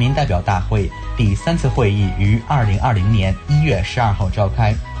届人民代表大会第3次会议于2020年1月12号召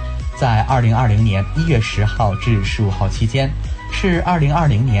开。在2020年1月10号至15号期间，是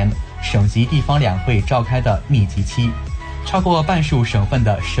2020年省级地方两会召开的密集期，超过半数省份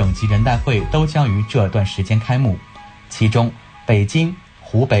的省级人代会都将于这段时间开幕。其中，北京、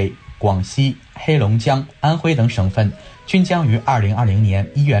湖北、广西、黑龙江、安徽等省份均将于2020年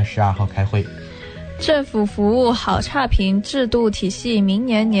1月12号开会。政府服务好差评制度体系明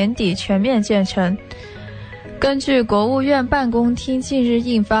年年底全面建成。根据国务院办公厅近日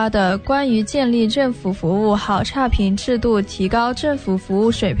印发的《关于建立政府服务好差评制度，提高政府服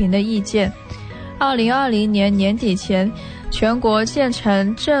务水平的意见》，2020年年底前，全国建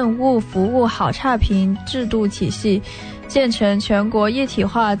成政务服务好差评制度体系，建成全国一体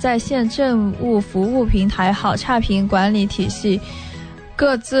化在线政务服务平台好差评管理体系。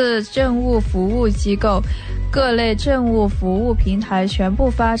各自政务服务机构、各类政务服务平台全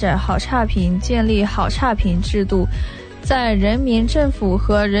部发展好差评，建立好差评制度，在人民政府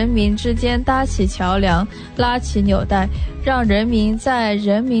和人民之间搭起桥梁，拉起纽带，让人民在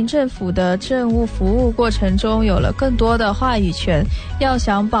人民政府的政务服务过程中有了更多的话语权。要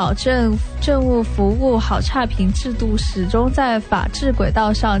想保证政务服务好差评制度始终在法治轨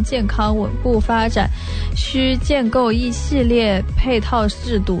道上健康稳步发展，需建构一系列配套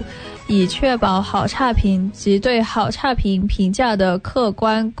制度，以确保好差评及对好差评评价的客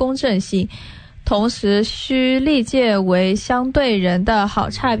观公正性。同时需历届为相对人的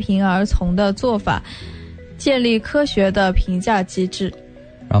好差评而从的做法，建立科学的评价机制。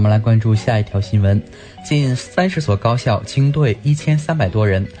让我们来关注下一条新闻。近30所高校经对1300多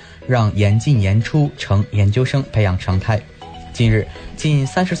人，让严进严出成研究生培养常态。近日，近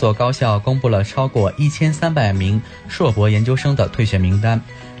30所高校公布了超过1300名硕博研究生的退学名单，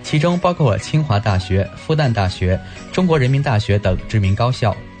其中包括清华大学、复旦大学、中国人民大学等知名高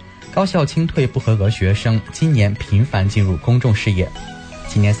校。高校清退不合格学生今年频繁进入公众视野。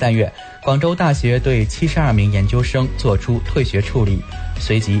今年3月，广州大学对72名研究生作出退学处理，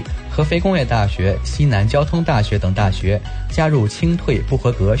随即合肥工业大学、西南交通大学等大学加入清退不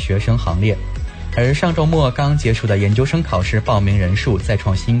合格学生行列。而上周末刚结束的研究生考试报名人数再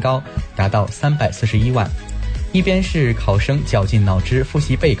创新高，达到341万。一边是考生绞尽脑汁复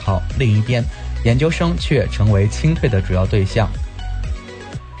习备考，另一边研究生却成为清退的主要对象。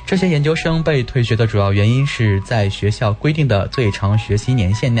这些研究生被退学的主要原因是在学校规定的最长学习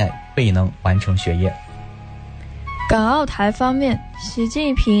年限内未能完成学业。港澳台方面，习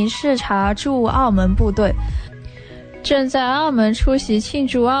近平视察驻澳门部队。正在澳门出席庆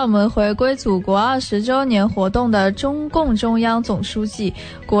祝澳门回归祖国20周年活动的中共中央总书记、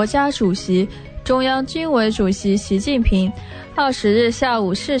国家主席、中央军委主席习近平20日下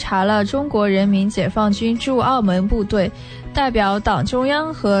午视察了中国人民解放军驻澳门部队，代表党中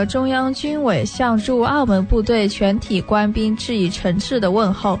央和中央军委向驻澳门部队全体官兵致以诚挚的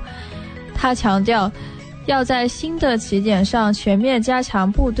问候。他强调，要在新的起点上全面加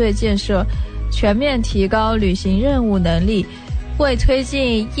强部队建设，全面提高履行任务能力，为推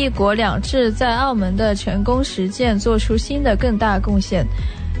进一国两制在澳门的成功实践做出新的更大贡献。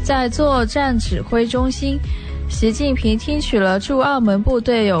在作战指挥中心，习近平听取了驻澳门部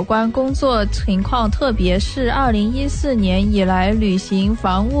队有关工作情况，特别是2014年以来履行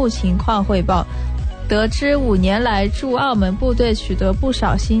防务情况汇报，得知5年来驻澳门部队取得不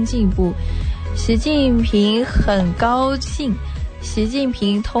少新进步。习近平很高兴，习近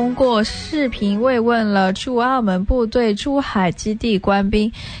平通过视频慰问了驻澳门部队珠海基地官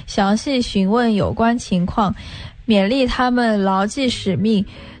兵，详细询问有关情况，勉励他们牢记使命，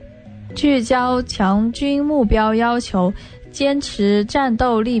聚焦强军目标要求，坚持战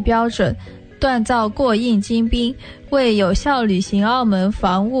斗力标准，锻造过硬精兵，为有效履行澳门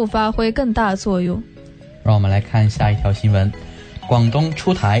防务发挥更大作用。让我们来看下一条新闻。广东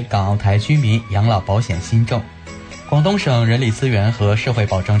出台港澳台居民养老保险新政。广东省人力资源和社会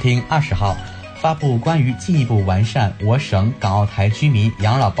保障厅20号发布关于进一步完善我省港澳台居民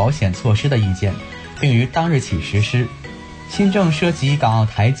养老保险措施的意见，并于当日起实施。新政涉及港澳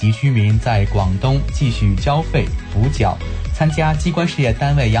台籍居民在广东继续交费、补缴、参加机关事业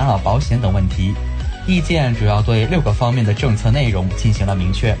单位养老保险等问题。意见主要对6个方面的政策内容进行了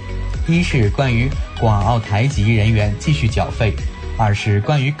明确：一是关于港澳台籍人员继续缴费；2是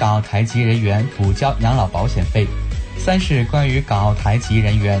关于港澳台籍人员补交养老保险费；3是关于港澳台籍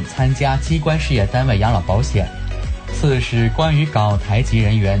人员参加机关事业单位养老保险；4是关于港澳台籍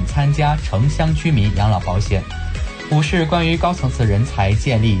人员参加城乡居民养老保险；5是关于高层次人才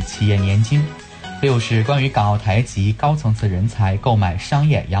建立企业年金；6是关于港澳台籍高层次人才购买商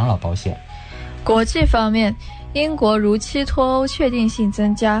业养老保险。国际方面，英国如期脱欧确定性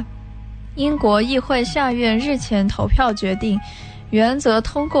增加。英国议会下院日前投票决定，原则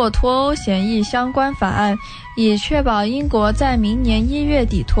通过脱欧协议相关法案，以确保英国在明年1月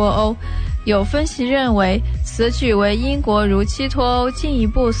底脱欧。有分析认为，此举为英国如期脱欧进一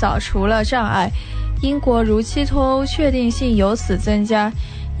步扫除了障碍，英国如期脱欧确定性由此增加。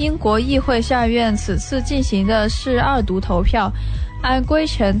英国议会下院此次进行的是2读投票，按规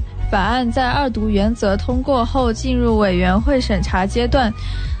程，法案在2读原则通过后进入委员会审查阶段，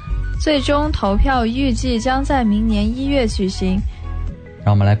最终投票预计将在明年1月举行。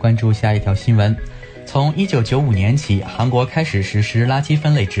让我们来关注下一条新闻。从1995年起，韩国开始实施垃圾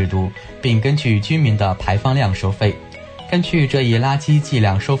分类制度，并根据居民的排放量收费。根据这一垃圾计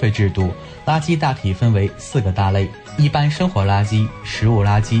量收费制度，垃圾大体分为4个大类：一般生活垃圾、食物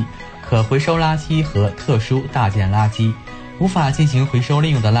垃圾、可回收垃圾和特殊大件垃圾。无法进行回收利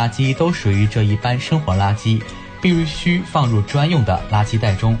用的垃圾都属于这一般生活垃圾，必须放入专用的垃圾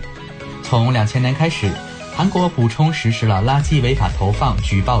袋中。从2000年开始，韩国补充实施了垃圾违法投放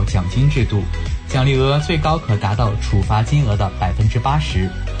举报奖金制度，奖励额最高可达到处罚金额的80%。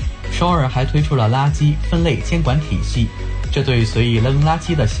首尔还推出了垃圾分类监管体系，这对随意扔垃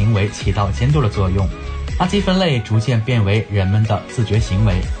圾的行为起到监督的作用。垃圾分类逐渐变为人们的自觉行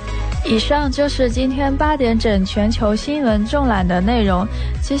为。以上就是今天8点整全球新闻纵览的内容。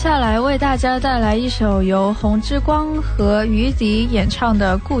接下来为大家带来一首由洪之光和于迪演唱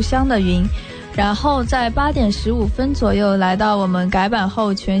的《故乡的云》，然后在8点15分左右来到我们改版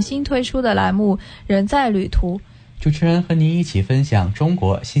后全新推出的栏目《人在旅途》。主持人和您一起分享中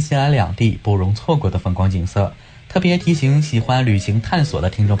国、新西兰两地不容错过的风光景色。特别提醒喜欢旅行探索的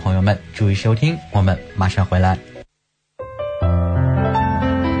听众朋友们注意收听，我们马上回来。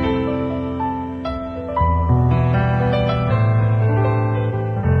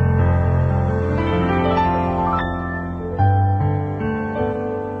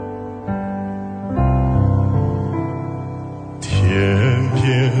天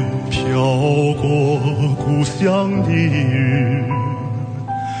边飘过故乡的云，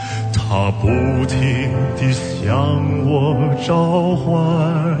它不停地向我召唤。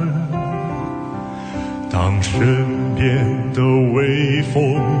当身边的微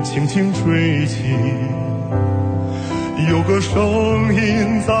风轻轻吹起，有个声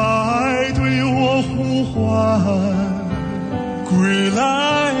音在对我呼唤：归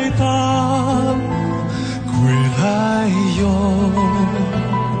来吧，归来哟，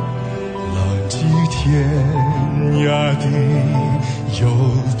浪迹天涯的游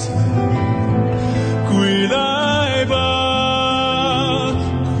子。归来吧，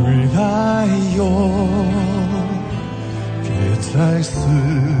归来哟，别再四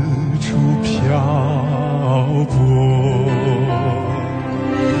处漂泊。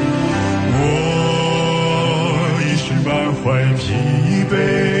我已是满怀疲惫，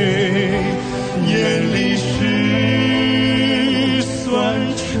眼里是酸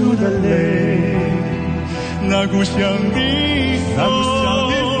楚的泪。那故乡的风，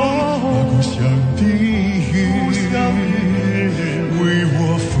那故乡的雨，为我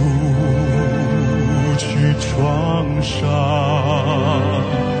拂去创伤。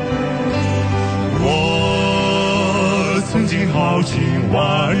我曾经豪情万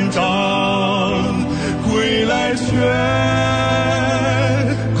丈，归来却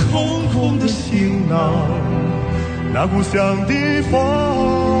空空的行囊。那故乡的风，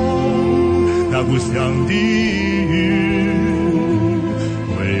那故乡的雨，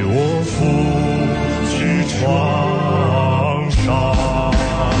为我拂去创伤。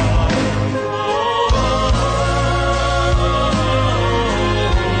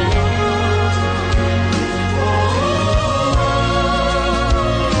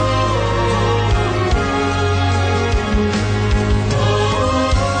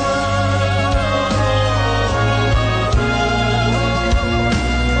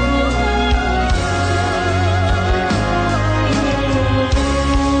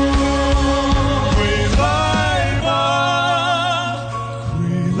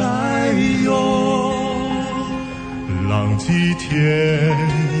天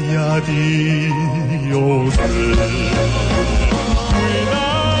涯的游子，归来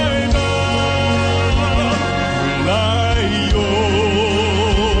吧，归来哟，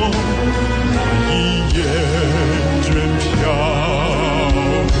那一眼卷飘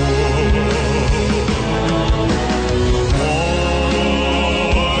过。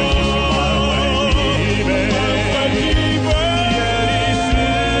我已是满怀疲惫，眼里是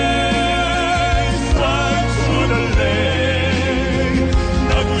酸楚的泪。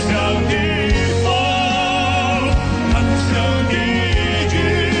故乡的风，那故乡的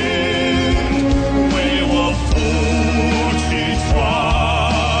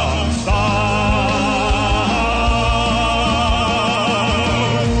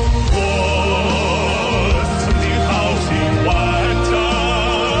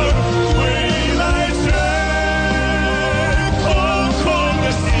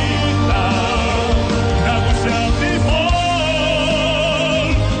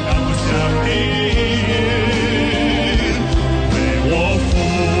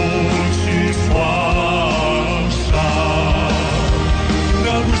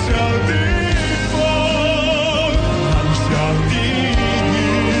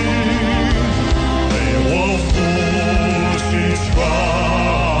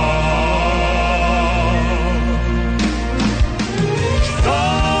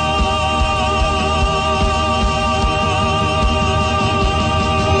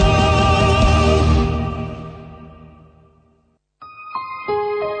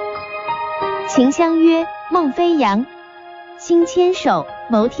情相约，梦飞扬，心牵手，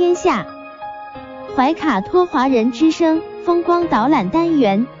谋天下。怀卡托华人之声风光导览单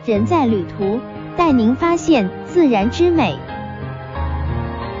元，人在旅途，带您发现自然之美。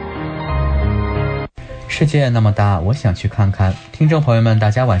世界那么大，我想去看看。听众朋友们，大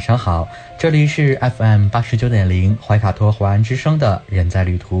家晚上好，这里是 FM 89.0怀卡托华人之声的人在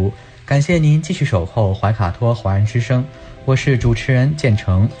旅途，感谢您继续守候怀卡托华人之声，我是主持人建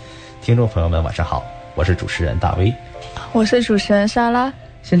成。听众朋友们晚上好，我是主持人大威，我是主持人莎拉。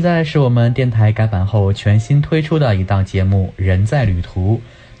现在是我们电台改版后全新推出的一档节目《人在旅途》，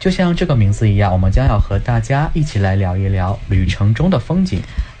就像这个名字一样，我们将要和大家一起来聊一聊旅程中的风景。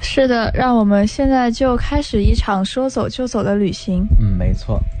是的，让我们现在就开始一场说走就走的旅行。没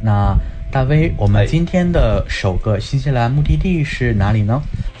错。那大威，我们今天的首个新西兰目的地是哪里呢？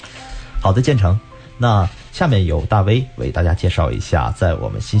好的，建成。那下面由大威为大家介绍一下，在我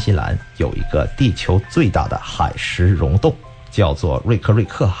们新西兰有一个地球最大的海蚀溶洞，叫做瑞克瑞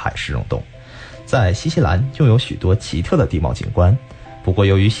克海蚀溶洞。在新西兰拥有许多奇特的地貌景观，不过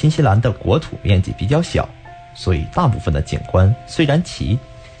由于新西兰的国土面积比较小，所以大部分的景观虽然奇，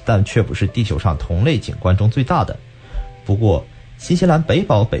但却不是地球上同类景观中最大的。不过新西兰北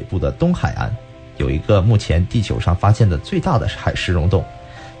岛北部的东海岸有一个目前地球上发现的最大的海蚀溶洞，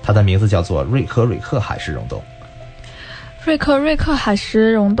它的名字叫做瑞克瑞克海蚀溶洞。瑞克瑞克海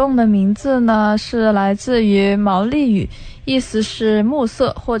蚀溶洞的名字呢，是来自于毛利语，意思是暮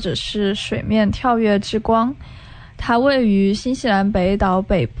色或者是水面跳跃之光。它位于新西兰北岛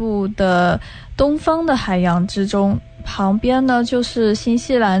北部的东方的海洋之中，旁边呢就是新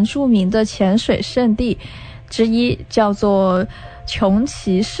西兰著名的潜水圣地之一，叫做琼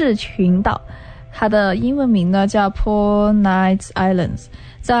奇士群岛。它的英文名呢叫 Poor Knights Islands，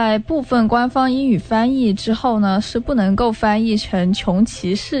 在部分官方英语翻译之后呢，是不能够翻译成琼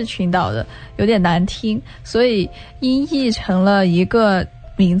奇士群岛的，有点难听，所以音译成了一个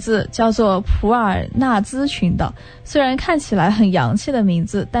名字叫做普尔纳兹群岛。虽然看起来很洋气的名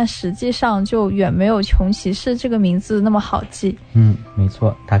字，但实际上就远没有琼奇士这个名字那么好记。没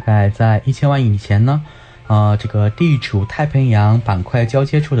错，大概在1000万以前呢，这个地处太平洋板块交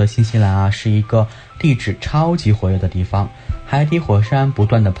接处的新西兰啊，是一个地质超级活跃的地方，海底火山不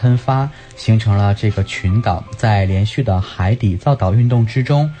断的喷发，形成了这个群岛。在连续的海底造岛运动之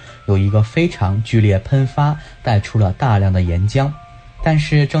中，有一个非常剧烈喷发，带出了大量的岩浆。但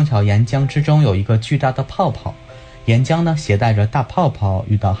是正巧岩浆之中有一个巨大的泡泡，岩浆呢携带着大泡泡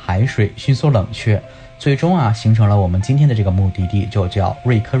遇到海水迅速冷却，最终啊形成了我们今天的这个目的地，就叫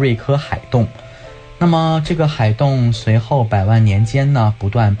瑞克瑞克海洞。那么这个海洞随后100万年间呢，不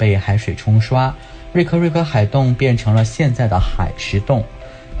断被海水冲刷，瑞克瑞克海洞变成了现在的海蚀洞。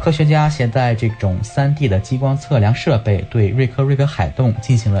科学家携带这种3D 的激光测量设备，对瑞克瑞克海洞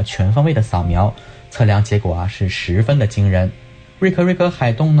进行了全方位的扫描，测量结果啊是十分的惊人。瑞克瑞克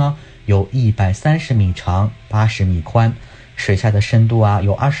海洞呢有130米长，80米宽，水下的深度啊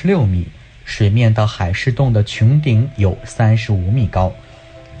有26米，水面到海蚀洞的穹顶有35米高。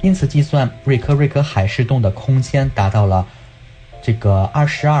因此计算，瑞克瑞克海蚀洞的空间达到了这个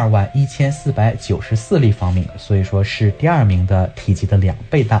221494立方米，所以说是第2名的体积的2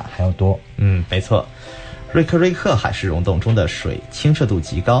倍大还要多。没错，瑞克瑞克海蚀溶洞中的水清澈度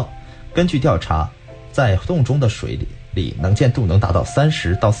极高，根据调查，在洞中的水里能见度能达到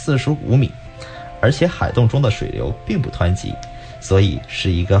30到45米，而且海洞中的水流并不湍急，所以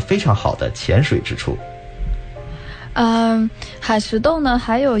是一个非常好的潜水之处。海蚀洞呢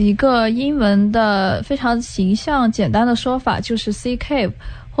还有一个英文的非常形象简单的说法，就是 Sea Cave，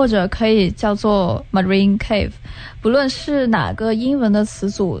 或者可以叫做 Marine Cave。 不论是哪个英文的词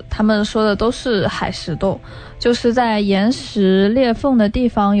组，他们说的都是海蚀洞，就是在岩石裂缝的地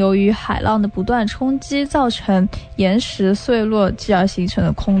方，由于海浪的不断冲击造成岩石碎落，继而形成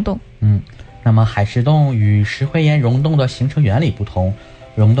的空洞。那么海蚀洞与石灰岩溶洞的形成原理不同，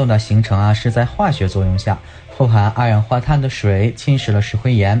溶洞的形成啊是在化学作用下，富含二氧化碳的水侵蚀了石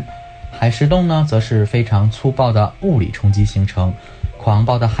灰岩。海蚀洞呢则是非常粗暴的物理冲击形成，狂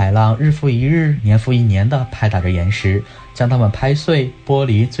暴的海浪日复一日、年复一年的拍打着岩石，将它们拍碎、剥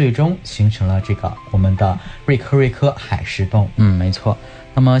离，最终形成了这个我们的瑞科海蚀洞。没错。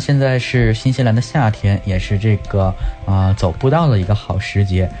那么现在是新西兰的夏天，也是这个走步道的一个好时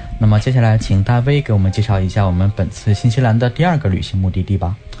节。那么接下来请大威给我们介绍一下我们本次新西兰的第2个旅行目的地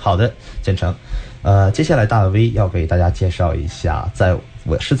吧。好的，建成。接下来大威要给大家介绍一下，在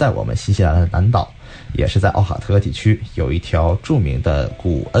我们新西兰的南岛，也是在奥卡特地区，有一条著名的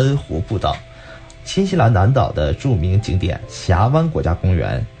古恩湖步道。新西兰南岛的著名景点峡湾国家公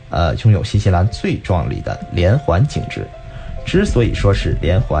园，拥有新西兰最壮丽的连环景致。之所以说是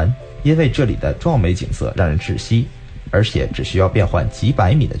连环，因为这里的壮美景色让人窒息，而且只需要变换几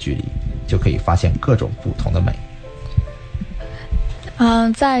百米的距离，就可以发现各种不同的美。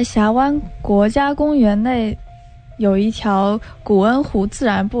在峡湾国家公园内有一条古恩湖自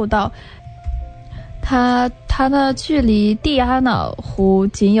然步道，它呢距离蒂阿瑙湖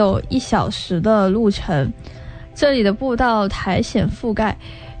仅有1小时的路程。这里的步道苔藓覆盖，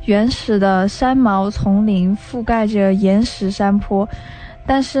原始的山毛丛林覆盖着岩石山坡，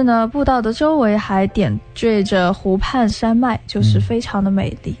但是呢，步道的周围还点缀着湖畔山脉，就是非常的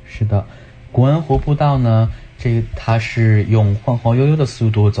美丽。是的，古恩湖步道呢，它是用晃晃悠悠的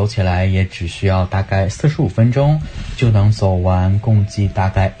速度走起来，也只需要大概45分钟就能走完，共计大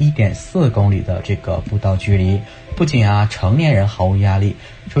概1.4公里的这个步道距离。不仅成年人毫无压力，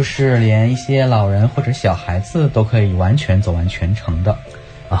就是连一些老人或者小孩子都可以完全走完全程的。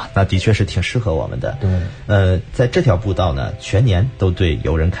那的确是挺适合我们的。对，在这条步道呢，全年都对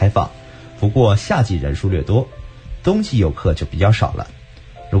游人开放，不过夏季人数略多，冬季游客就比较少了。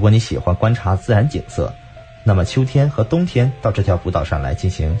如果你喜欢观察自然景色，那么秋天和冬天到这条步道上来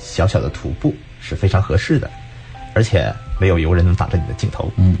进行小小的徒步是非常合适的，而且没有游人能挡着你的镜头。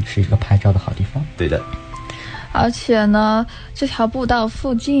是一个拍照的好地方。对的。而且呢，这条步道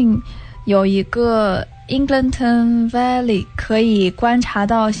附近有一个 Eglinton Valley， 可以观察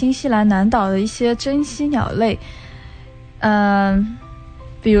到新西兰南岛的一些珍稀鸟类，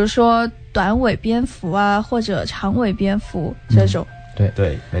比如说短尾蝙蝠或者长尾蝙蝠这种。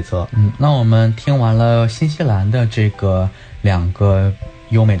对，没错。那我们听完了新西兰的这个2个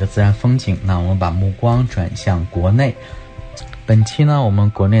优美的自然风景，那我们把目光转向国内。本期呢，我们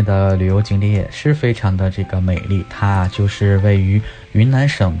国内的旅游景点也是非常的这个美丽，它就是位于云南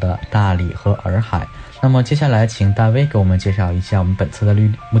省的大理和洱海。那么接下来请大威给我们介绍一下我们本次的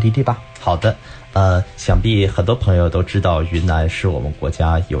目的地吧。好的，想必很多朋友都知道，云南是我们国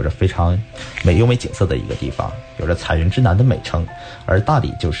家有着非常优美景色的一个地方，有着彩云之南的美称，而大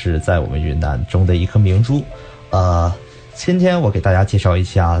理就是在我们云南中的一颗明珠。今天我给大家介绍一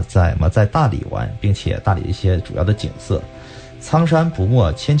下在大理玩，并且大理一些主要的景色。苍山不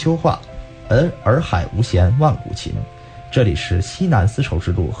没千秋画，洱海无弦万古琴。这里是西南丝绸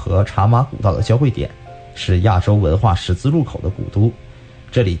之路和茶马古道的交汇点，是亚洲文化十字路口的古都。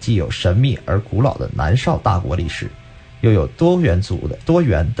这里既有神秘而古老的南绍大国历史，又有多元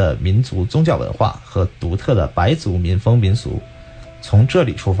的民族宗教文化和独特的白族民风民俗。从这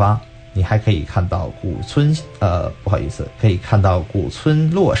里出发，你还可以看到古村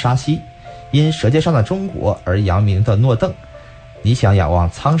落沙溪，因舌尖上的中国而扬名的诺邓。你想仰望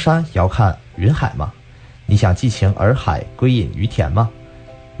苍山遥看云海吗？你想寄情洱海归隐于田吗？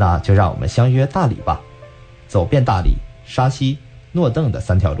那就让我们相约大理吧，走遍大理、沙溪、诺邓的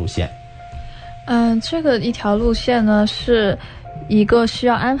3条路线。这个一条路线呢是一个需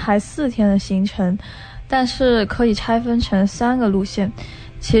要安排4天的行程，但是可以拆分成3个路线，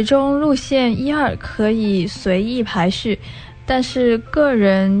其中路线1、2可以随意排序，但是个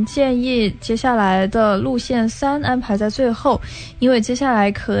人建议接下来的路线3安排在最后，因为接下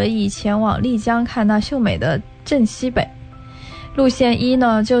来可以前往丽江看那秀美的镇西北。路线1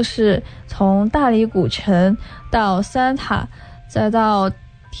呢，就是从大理古城到三塔，再到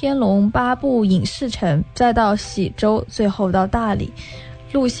天龙八部影视城，再到喜洲，最后到大理。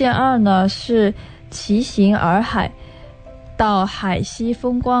路线2呢，是骑行洱海，到海西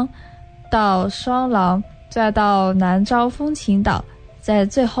风光，到双廊，再到南诏风情岛，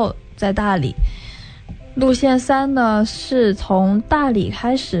最后在大理。路线3呢，是从大理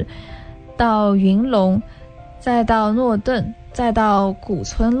开始，到云龙，再到诺邓，再到古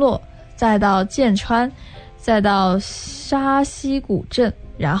村落，再到剑川，再到沙溪古镇，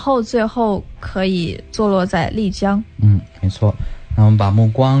然后最后可以坐落在丽江。没错。那我们把目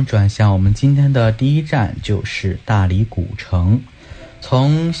光转向我们今天的第一站，就是大理古城。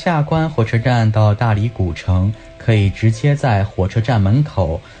从下关火车站到大理古城，可以直接在火车站门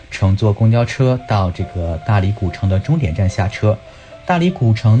口乘坐公交车到这个大理古城的终点站下车。大理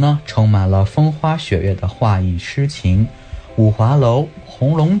古城呢，充满了风花雪月的画意诗情，五华楼、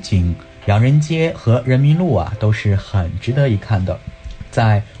红龙井、洋人街和人民路啊，都是很值得一看的。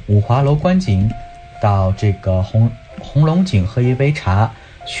在五华楼观景，到这个红龙井喝一杯茶，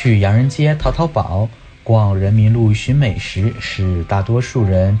去洋人街淘淘宝，逛人民路寻美食，是大多数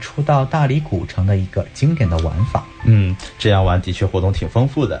人初到大理古城的一个经典的玩法。这样玩的确活动挺丰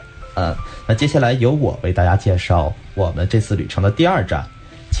富的。那接下来由我为大家介绍我们这次旅程的第2站，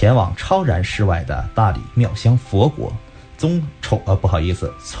前往超然世外的大理妙香佛国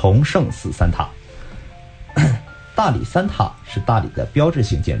崇圣寺三塔。大理三塔是大理的标志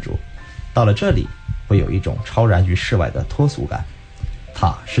性建筑，到了这里会有一种超然于世外的脱俗感。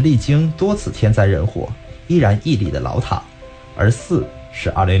塔是历经多次天灾人祸依然屹立的老塔，而寺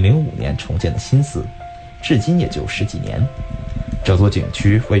是2005年重建的新寺，至今也就10几年。这座景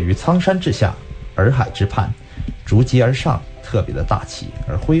区位于苍山之下，洱海之畔，逐级而上，特别的大气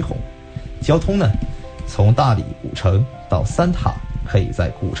而恢宏。交通呢，从大理古城到三塔可以在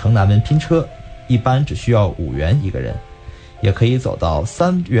古城南门拼车，一般只需要5元一个人，也可以走到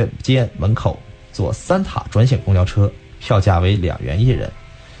三元街门口坐三塔专线公交车，票价为2元一人，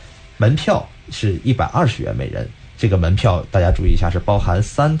门票是120元每人。这个门票大家注意一下，是包含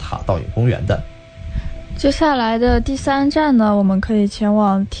三塔倒影公园的。接下来的第3站呢，我们可以前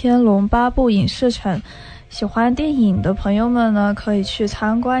往天龙八部影视城。喜欢电影的朋友们呢，可以去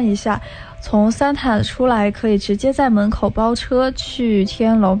参观一下。从三塔出来，可以直接在门口包车去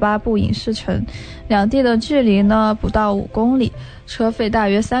天龙八部影视城，两地的距离呢不到5公里，车费大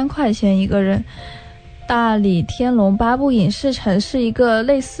约3块钱一个人。大理天龙八部影视城是一个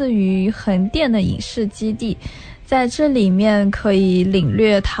类似于横店的影视基地，在这里面可以领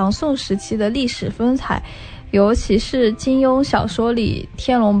略唐宋时期的历史风采，尤其是金庸小说里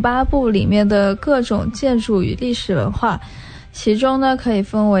天龙八部里面的各种建筑与历史文化。其中呢可以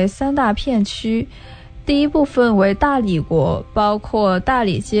分为3大片区，第一部分为大理国，包括大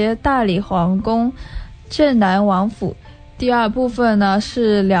理街、大理皇宫、镇南王府。第2部分呢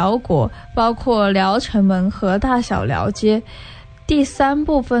是辽国，包括辽城门和大小辽街。第3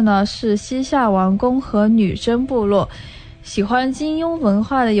部分呢是西夏王宫和女真部落。喜欢金庸文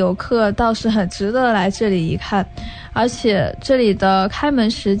化的游客倒是很值得来这里一看，而且这里的开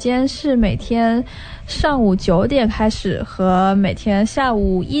门时间是每天上午9点开始和每天下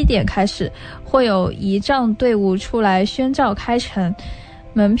午1点开始，会有仪仗队伍出来宣召开城。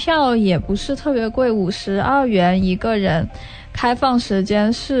门票也不是特别贵，52元一个人，开放时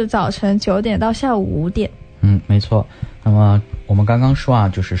间是早晨9点到下午5点。没错。那么我们刚刚说啊，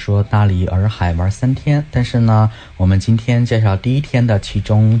就是说大理洱海玩3天，但是呢我们今天介绍第1天的其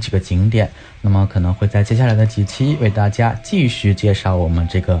中几个景点，那么可能会在接下来的几期为大家继续介绍我们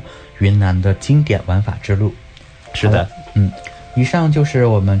这个云南的经典玩法之路。是的，以上就是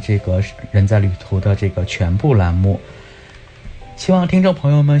我们这个人在旅途的这个全部栏目，希望听众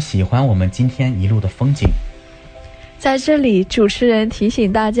朋友们喜欢我们今天一路的风景。在这里，主持人提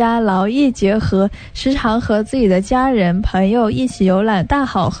醒大家劳逸结合，时常和自己的家人朋友一起游览大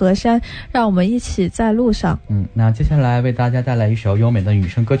好河山，让我们一起在路上。那接下来为大家带来一首优美的女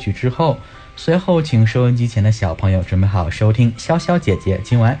声歌曲之后，随后请收音机前的小朋友准备好收听潇潇姐姐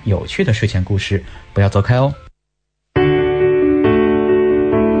今晚有趣的睡前故事，不要走开哦。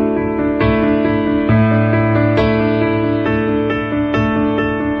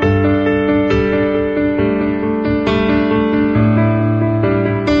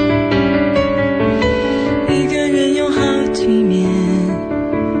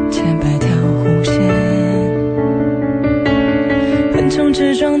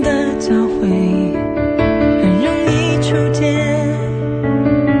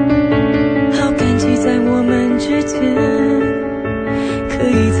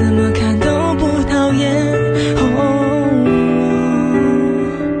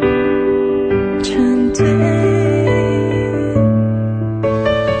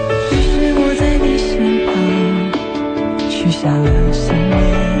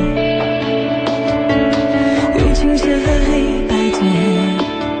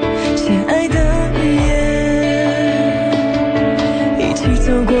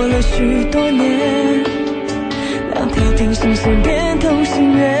幸福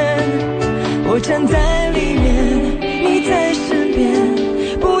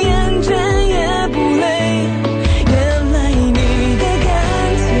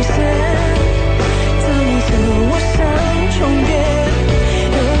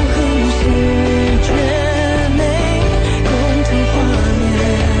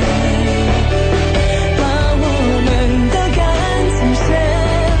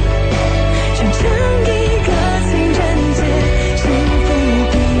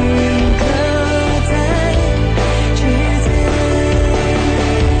铭刻在指尖。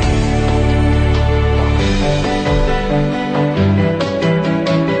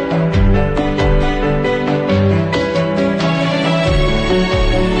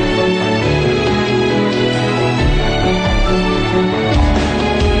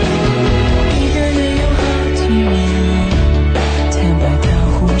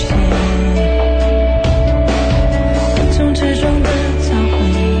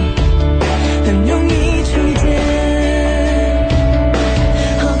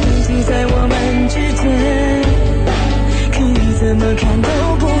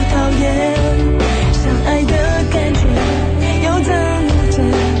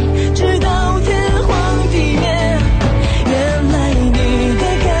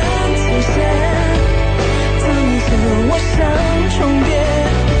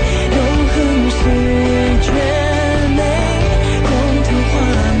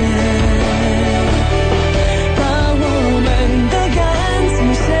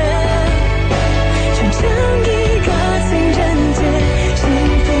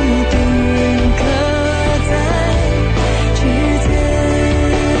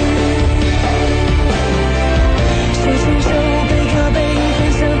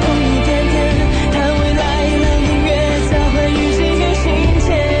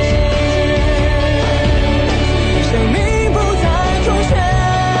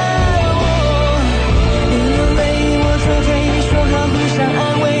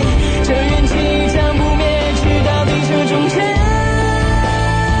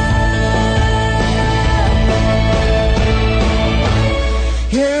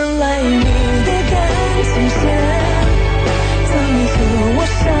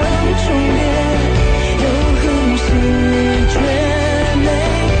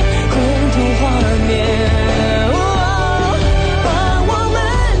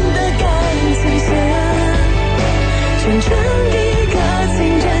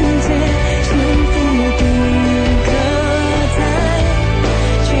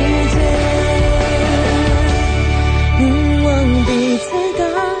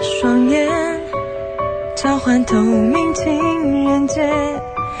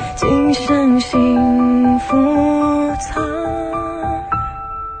今生幸福藏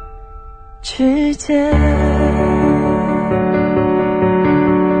之间。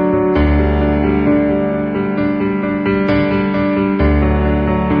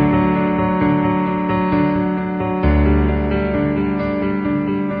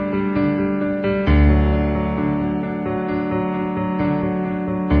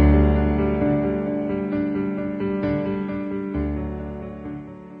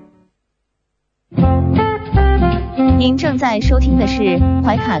您正在收听的是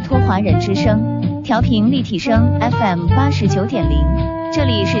怀卡托华人之声，调频立体声 FM 89.0，这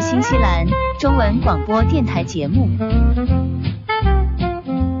里是新西兰中文广播电台节目。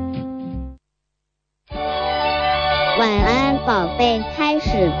晚安宝贝开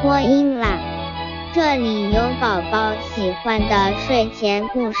始播音啦，这里有宝宝喜欢的睡前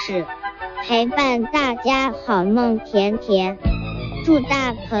故事，陪伴大家好梦甜甜。祝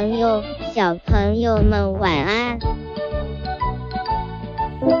大朋友小朋友们晚安。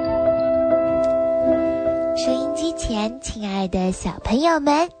收音机前亲爱的小朋友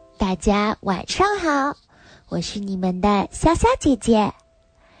们，大家晚上好，我是你们的潇潇姐姐。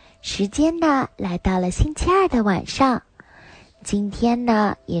时间呢来到了星期二的晚上，今天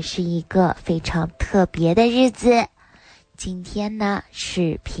呢也是一个非常特别的日子，今天呢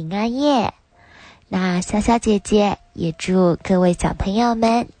是平安夜。那潇潇姐姐也祝各位小朋友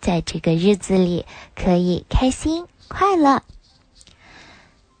们在这个日子里可以开心快乐。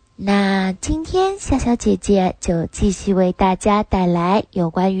那今天潇潇姐姐就继续为大家带来有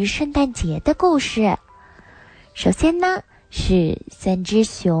关于圣诞节的故事。首先呢是三只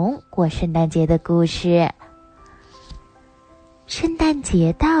熊过圣诞节的故事。圣诞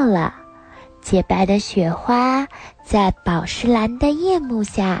节到了，洁白的雪花在宝石蓝的夜幕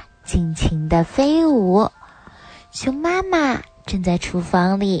下尽情地飞舞。熊妈妈正在厨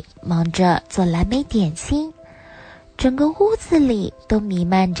房里忙着做蓝莓点心，整个屋子里都弥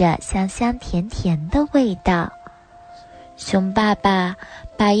漫着香香甜甜的味道。熊爸爸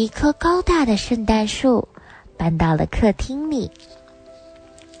把一棵高大的圣诞树搬到了客厅里，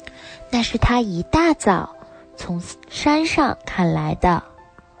那是他一大早从山上看来的。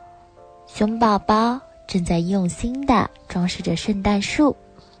熊宝宝正在用心地装饰着圣诞树，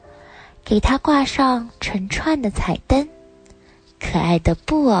给它挂上成串的彩灯，可爱的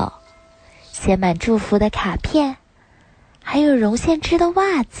布偶，写满祝福的卡片，还有绒线织的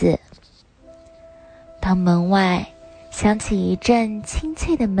袜子。当门外响起一阵清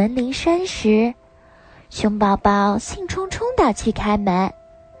脆的门铃声时，熊宝宝兴冲冲地去开门。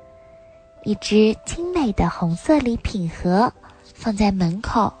一只精美的红色礼品盒放在门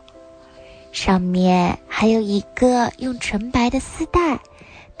口，上面还有一个用纯白的丝带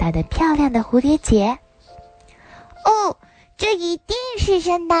打得漂亮的蝴蝶结。哦，这一定是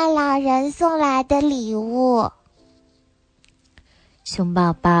圣诞老人送来的礼物。熊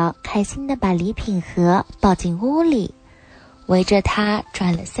宝宝开心地把礼品盒抱进屋里，围着它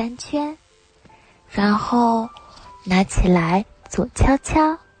转了3圈，然后拿起来左敲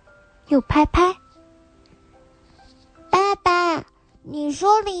敲右拍拍。爸爸，你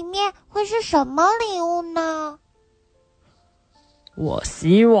说里面会是什么礼物呢？我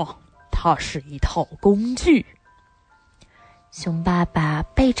希望它是一套工具。熊爸爸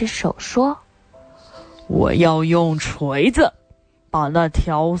背着手说，我要用锤子把那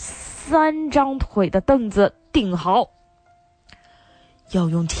条3张腿的凳子钉好，要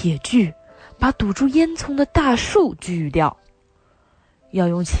用铁锯把堵住烟囱的大树锯掉，要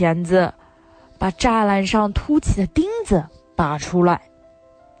用钳子把栅栏上凸起的钉子拔出来，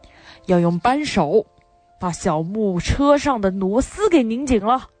要用扳手把小木车上的螺丝给拧紧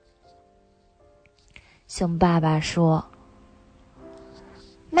了。熊爸爸说，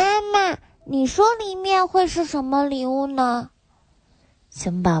妈妈，你说里面会是什么礼物呢？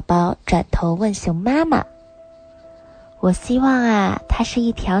熊宝宝转头问熊妈妈。我希望它是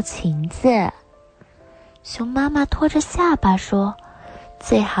一条裙子。熊妈妈拖着下巴说，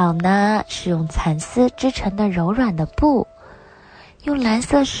最好呢是用蚕丝织成的柔软的布，用蓝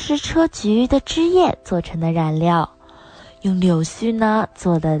色矢车菊的枝叶做成的染料，用柳絮呢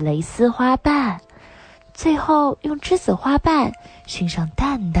做的蕾丝花瓣，最后用栀子花瓣熏上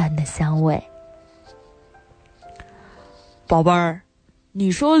淡淡的香味。宝贝儿，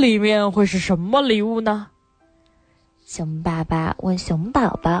你说里面会是什么礼物呢？熊爸爸问熊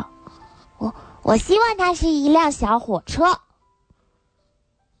宝宝。我希望它是一辆小火车。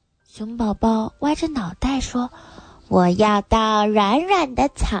熊宝宝歪着脑袋说，我要到软软的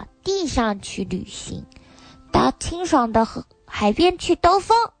草地上去旅行，到清爽的海边去兜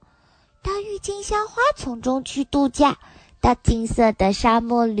风，到郁金香花丛中去度假，到金色的沙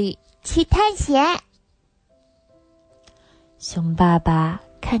漠里去探险。熊爸爸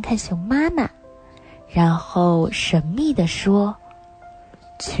看看熊妈妈，然后神秘地说：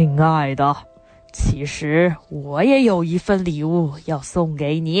亲爱的，其实我也有一份礼物要送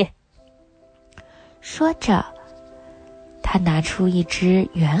给你。说着，他拿出一只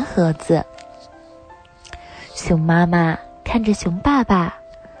圆盒子。熊妈妈看着熊爸爸，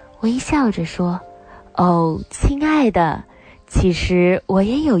微笑着说：哦，亲爱的，其实我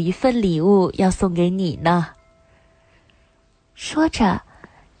也有一份礼物要送给你呢。说着，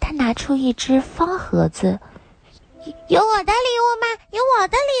他拿出一只方盒子。有我的礼物吗？有我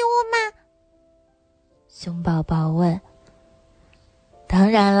的礼物吗？熊宝宝问。当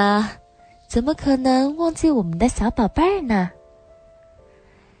然了，怎么可能忘记我们的小宝贝儿呢？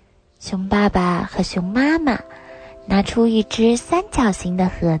熊爸爸和熊妈妈拿出一只三角形的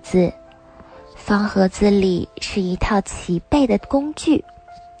盒子，方盒子里是一套齐备的工具，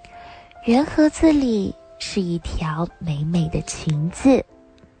圆盒子里是一条美美的裙子，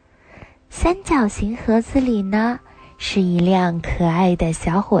三角形盒子里呢是一辆可爱的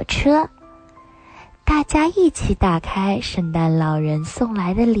小火车。大家一起打开圣诞老人送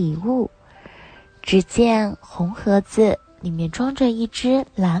来的礼物，只见红盒子里面装着一只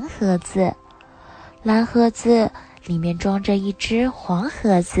蓝盒子，蓝盒子里面装着一只黄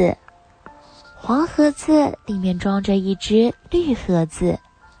盒子，黄盒子里面装着一只绿盒子，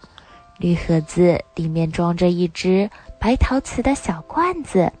绿盒子里面装着一只白陶瓷的小罐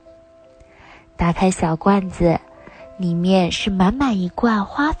子。打开小罐子，里面是满满一罐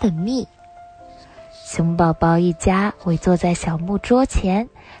花粉蜜。熊宝宝一家围坐在小木桌前，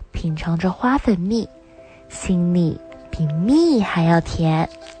品尝着花粉蜜，心里比蜜还要甜。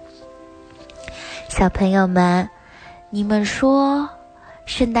小朋友们，你们说，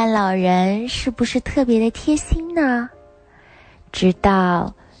圣诞老人是不是特别的贴心呢？知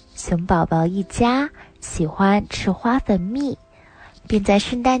道熊宝宝一家喜欢吃花粉蜜，便在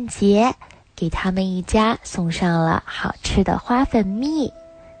圣诞节给他们一家送上了好吃的花粉蜜。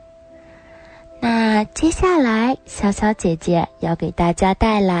那接下来，小小姐姐要给大家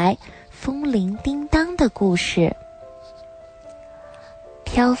带来风铃叮当的故事。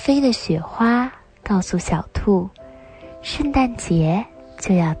飘飞的雪花告诉小兔，圣诞节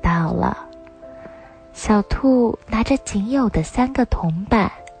就要到了。小兔拿着仅有的3个铜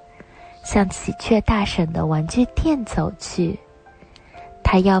板，向喜鹊大婶的玩具店走去。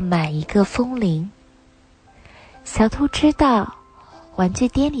他要买一个风铃。小兔知道玩具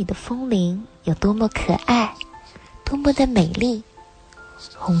店里的风铃有多么可爱，多么的美丽，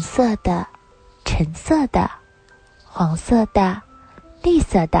红色的、橙色的、黄色的、绿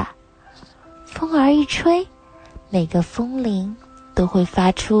色的，风儿一吹，每个风铃都会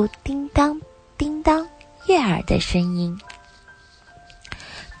发出叮当叮当悦耳的声音。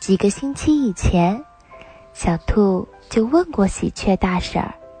几个星期以前，小兔就问过喜鹊大婶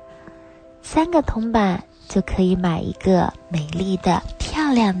儿，3个铜板就可以买一个美丽的、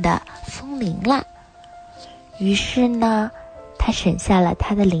漂亮的风铃了。于是呢，他省下了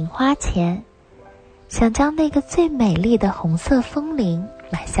他的零花钱，想将那个最美丽的红色风铃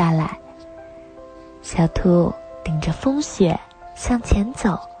买下来。小兔顶着风雪向前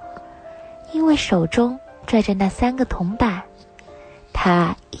走，因为手中拽着那3个铜板，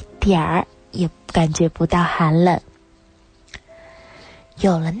它一点儿也感觉不到寒冷。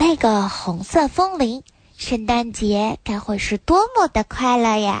有了那个红色风铃，圣诞节该会是多么的快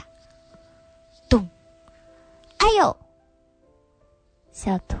乐呀！咚！哎呦！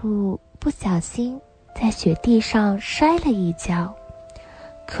小兔不小心在雪地上摔了一跤，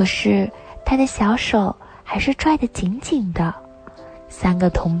可是他的小手还是拽得紧紧的，3个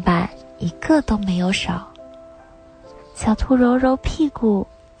铜板一个都没有少。小兔揉揉屁股，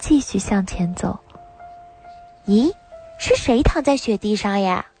继续向前走。咦，是谁躺在雪地上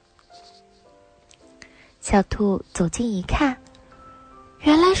呀？小兔走近一看，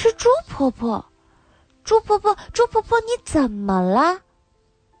原来是猪婆婆。猪婆婆，猪婆婆，你怎么了？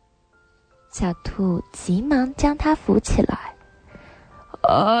小兔急忙将她扶起来。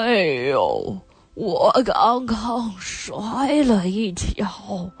哎呦，我刚刚摔了一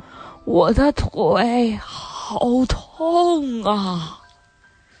跤，我的腿好痛啊！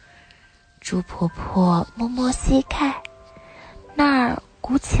猪婆婆摸摸膝盖，那儿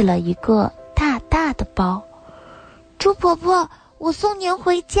鼓起了一个大大的包。猪婆婆，我送您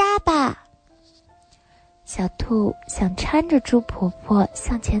回家吧。小兔想搀着猪婆婆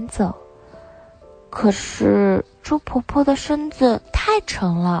向前走，可是猪婆婆的身子太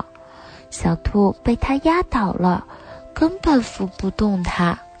沉了，小兔被她压倒了，根本扶不动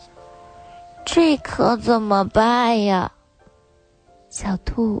她。这可怎么办呀？小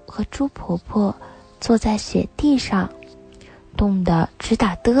兔和猪婆婆坐在雪地上，冻得直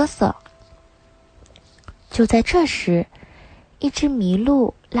打嘚瑟。就在这时，一只麋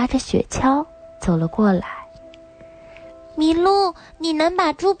鹿拉着雪橇走了过来。麋鹿，你能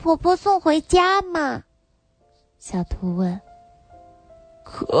把猪婆婆送回家吗？小兔问。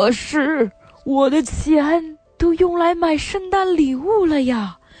可是我的钱都用来买圣诞礼物了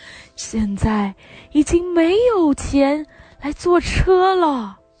呀，现在已经没有钱来坐车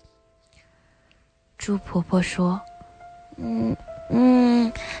了。猪婆婆说。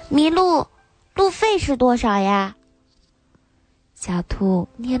麋鹿，路费是多少呀？小兔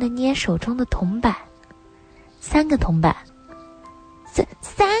捏了捏手中的铜板，3个铜板。3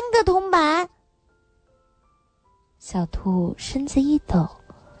个铜板？小兔身子一抖，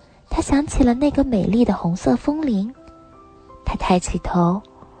它想起了那个美丽的红色风铃。它抬起头，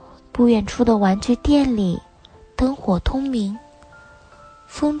不远处的玩具店里灯火通明，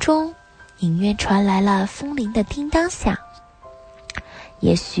风中隐约传来了风铃的叮当响。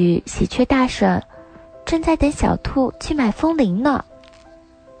也许喜鹊大婶正在等小兔去买风铃呢。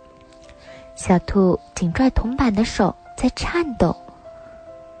小兔紧拽铜板的手在颤抖，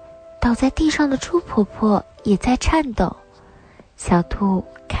倒在地上的猪婆婆也在颤抖。小兔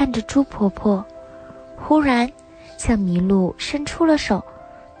看着猪婆婆，忽然向麋鹿伸出了手。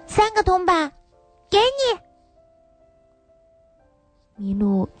3个铜板，给你。麋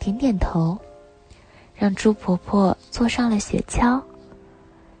鹿点点头，让猪婆婆坐上了雪橇。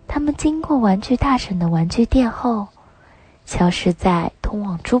他们经过玩具大婶的玩具店后，消失在通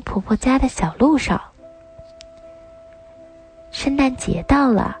往猪婆婆家的小路上。圣诞节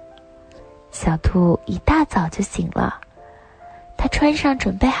到了，小兔一大早就醒了。它穿上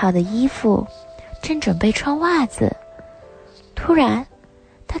准备好的衣服，正准备穿袜子，突然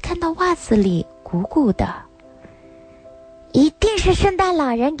它看到袜子里鼓鼓的。一定是圣诞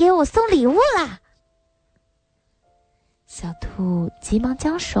老人给我送礼物啦！小兔急忙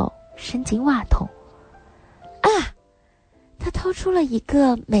将手伸进袜筒。它掏出了一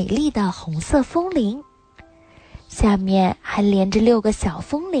个美丽的红色风铃，下面还连着6个小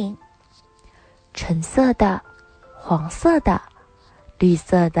风铃，橙色的、黄色的、绿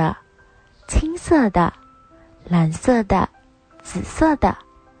色的、青色的、蓝色的、紫色的。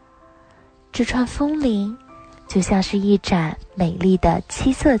这串风铃就像是一盏美丽的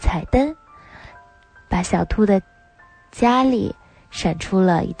7色彩灯，把小兔的家里闪出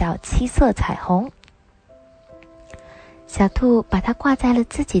了一道7色彩虹。小兔把它挂在了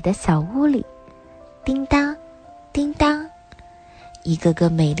自己的小屋里，叮当叮当，一个个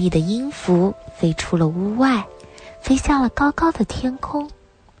美丽的音符飞出了屋外，飞向了高高的天空。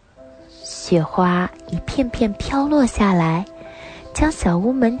雪花一片片飘落下来，将小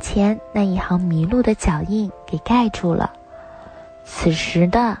屋门前那一行麋鹿的脚印给盖住了。此时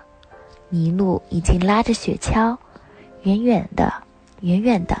的麋鹿已经拉着雪橇远远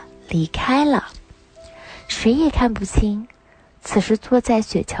的离开了。谁也看不清此时坐在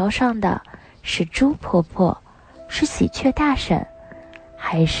雪橇上的是猪婆婆，是喜鹊大婶，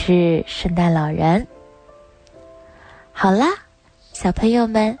还是圣诞老人。好啦，小朋友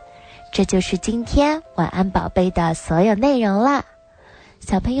们，这就是今天晚安宝贝的所有内容了。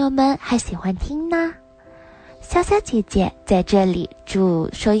小朋友们还喜欢听呢？潇潇姐姐在这里祝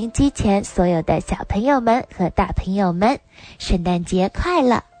收音机前所有的小朋友们和大朋友们圣诞节快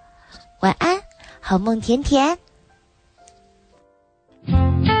乐，晚安，好梦甜甜。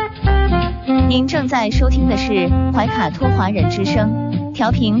您正在收听的是怀卡托华人之声，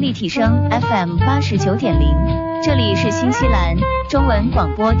调频立体声 FM 89.0，这里是新西兰中文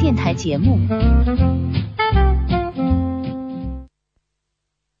广播电台节目。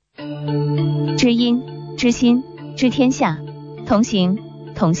知音、知心、知天下，同行、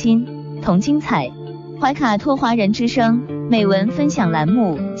同心、同精彩。怀卡托华人之声美文分享栏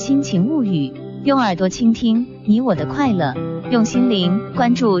目《心情物语》，用耳朵倾听你我的快乐，用心灵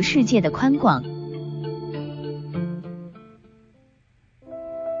关注世界的宽广。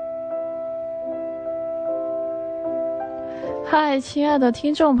嗨，亲爱的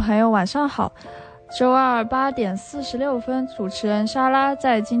听众朋友，晚上好。周二8点46分，主持人莎拉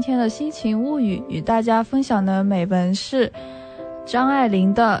在今天的心情物语与大家分享的美文是张爱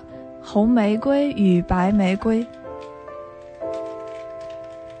玲的《红玫瑰与白玫瑰》。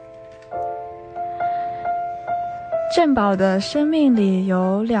郑宝的生命里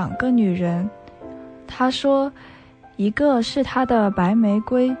有2个女人，她说，一个是她的白玫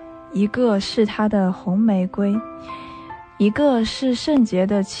瑰，一个是她的红玫瑰，一个是圣洁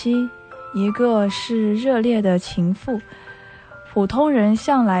的妻，一个是热烈的情妇。普通人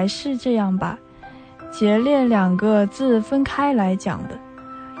向来是这样吧，节列2个字分开来讲的。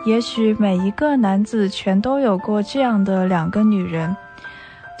也许每一个男子全都有过这样的2个女人，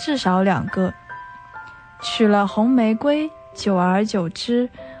至少2个。取了红玫瑰，久而久之，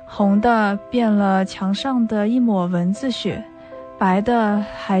红的变了墙上的一抹蚊子血，白的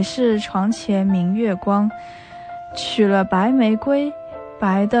还是床前明月光。取了白玫瑰，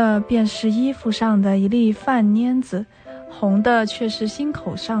白的便是衣服上的一粒饭粘子，红的却是心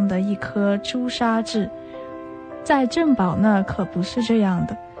口上的一颗朱砂痣。在郑宝那可不是这样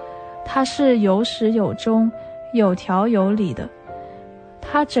的，它是有始有终，有条有理的。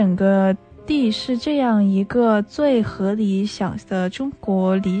它整个地是这样一个最合理想的中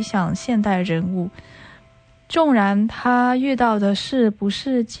国理想现代人物，纵然他遇到的事不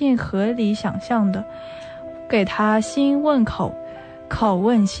是尽合理想象的，给他心问口，口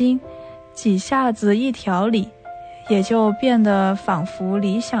问心，几下子一条理，也就变得仿佛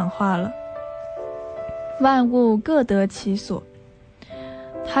理想化了。万物各得其所。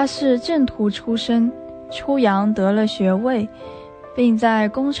他是正途出身，出洋得了学位，并在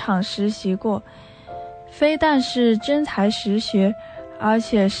工厂实习过，非但是真才实学，而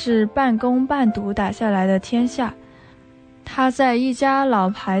且是半工半读打下来的天下。他在一家老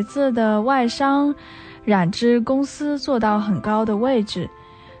牌子的外商染织公司做到很高的位置。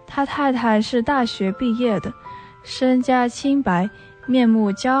他太太是大学毕业的，身家清白，面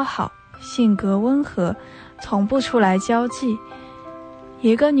目姣好，性格温和，从不出来交际。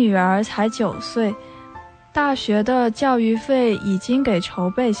一个女儿才9岁，大学的教育费已经给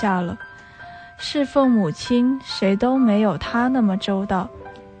筹备下了，侍奉母亲谁都没有她那么周到，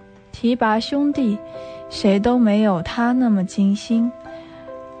提拔兄弟谁都没有她那么精心，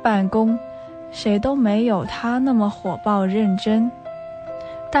办公谁都没有她那么火爆认真，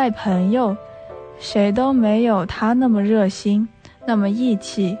带朋友谁都没有她那么热心，那么义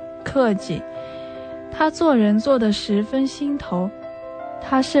气客气。她做人做得十分心头，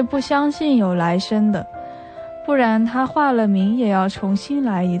她是不相信有来生的，不然她化了名也要重新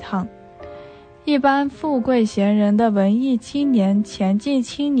来一趟。一般富贵闲人的文艺青年、前进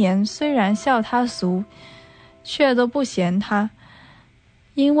青年虽然笑她俗，却都不嫌她，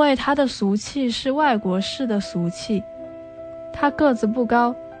因为她的俗气是外国式的俗气。她个子不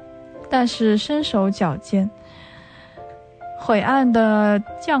高，但是身手矫健，晦暗的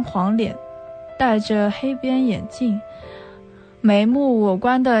绛黄脸，戴着黑边眼镜，眉目五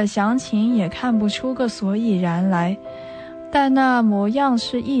官的详情也看不出个所以然来，但那模样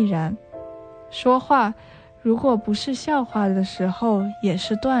是毅然。说话如果不是笑话的时候也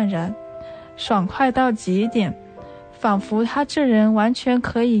是断然，爽快到极点，仿佛他这人完全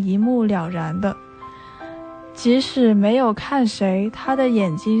可以一目了然的。即使没有看谁，他的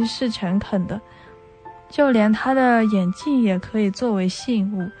眼睛是诚恳的，就连他的眼镜也可以作为信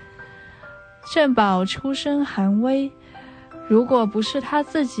物。郑宝出身寒微，如果不是他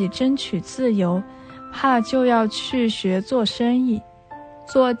自己争取自由，怕就要去学做生意，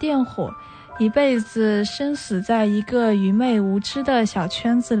做电火，一辈子生死在一个愚昧无知的小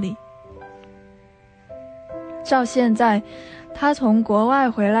圈子里。照现在，他从国外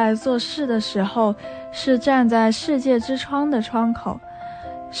回来做事的时候，是站在世界之窗的窗口，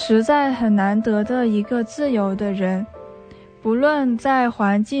实在很难得的一个自由的人。不论在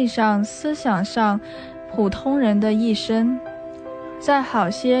环境上、思想上，普通人的一生，再好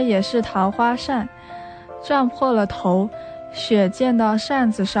些也是桃花扇，撞破了头，血溅到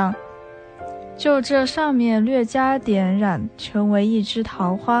扇子上，就这上面略加点染，成为一枝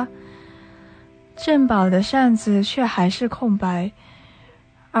桃花。郑宝的扇子却还是空白，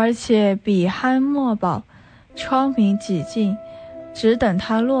而且笔酣墨饱，窗明几净，只等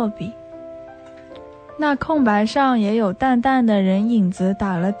他落笔。那空白上也有淡淡的人影子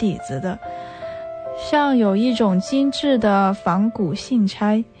打了底子的，像有一种精致的仿古信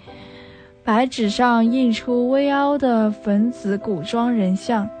差。白纸上印出微凹的粉紫古装人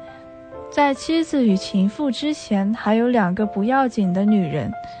像，在妻子与情妇之前还有2个不要紧的女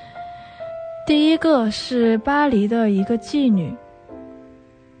人。第一个是巴黎的一个妓女。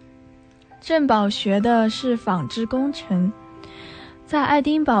郑宝学的是纺织工程，在爱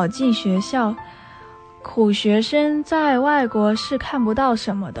丁堡进学校，苦学生在外国是看不到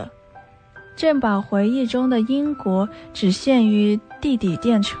什么的。郑宝回忆中的英国只限于地底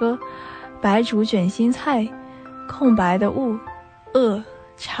电车、白煮卷心菜、空白的雾、恶、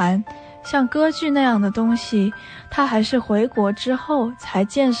蝉，像歌剧那样的东西。他还是回国之后才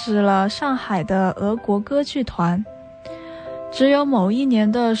见识了上海的俄国歌剧团。只有某一年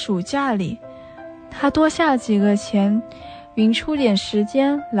的暑假里，他多下几个钱，匀出点时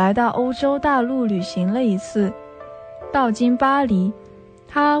间来到欧洲大陆旅行了一次。到今巴黎，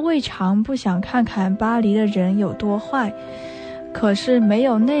他未尝不想看看巴黎的人有多坏，可是没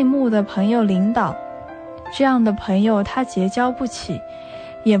有内幕的朋友领导，这样的朋友他结交不起，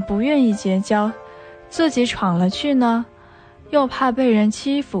也不愿意结交，自己闯了去呢，又怕被人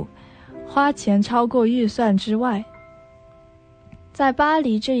欺负，花钱超过预算之外。在巴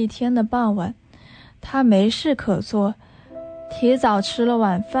黎这一天的傍晚，他没事可做，提早吃了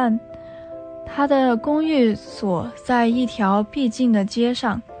晚饭。他的公寓所在一条僻静的街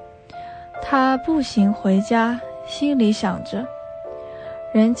上，他步行回家，心里想着，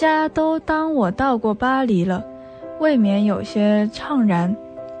人家都当我到过巴黎了，未免有些怅然。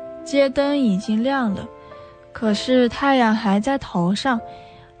街灯已经亮了，可是太阳还在头上，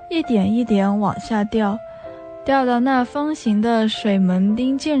一点一点往下掉，掉到那方形的水门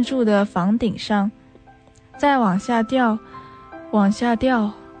钉建筑的房顶上，再往下掉，往下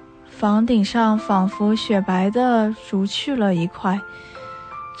掉，房顶上仿佛雪白的如去了一块。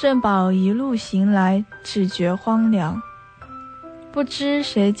郑宝一路行来，只觉荒凉。不知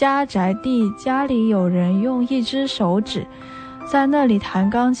谁家宅地家里有人用一只手指在那里弹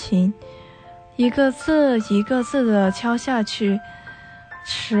钢琴，一个字一个字地敲下去，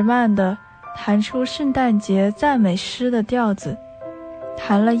迟慢地弹出圣诞节赞美诗的调子，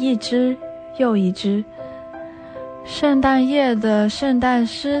弹了一支又一支。圣诞夜的圣诞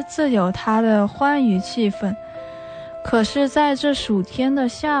诗自有它的欢愉气氛，可是在这暑天的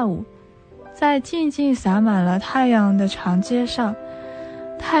下午，在静静洒满了太阳的长街上，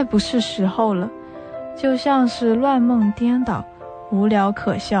太不是时候了，就像是乱梦颠倒，无聊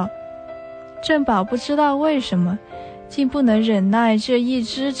可笑。郑宝不知道为什么竟不能忍耐这一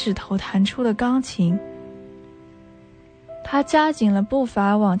只指头弹出的钢琴，他加紧了步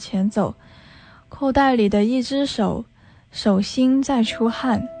伐往前走，口袋里的一只手心在出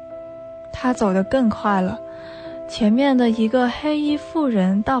汗。他走得更快了，前面的一个黑衣妇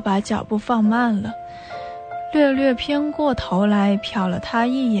人倒把脚步放慢了，略略偏过头来瞟了他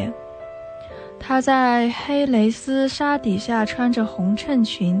一眼。她在黑蕾丝纱底下穿着红衬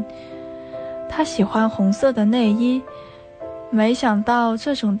裙，她喜欢红色的内衣。没想到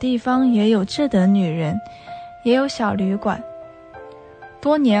这种地方也有这等女人，也有小旅馆。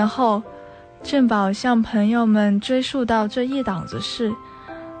多年后，郑宝向朋友们追溯到这一档子事，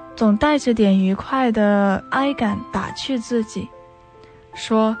总带着点愉快的哀感打趣自己，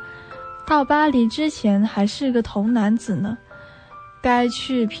说到巴黎之前还是个童男子呢，该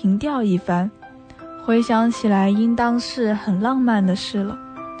去凭吊一番，回想起来应当是很浪漫的事了。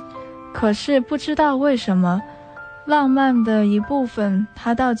可是不知道为什么，浪漫的一部分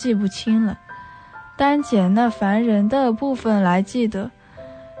他倒记不清了，单捡那烦人的部分来记得。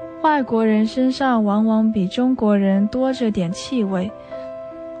外国人身上往往比中国人多着点气味，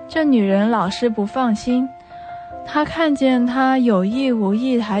这女人老是不放心。他看见她有意无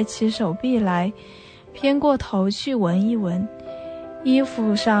意抬起手臂来，偏过头去闻一闻，衣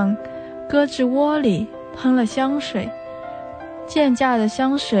服上胳肢窝里喷了香水，贱价的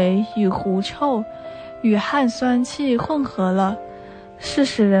香水与狐臭与汗酸气混合了，是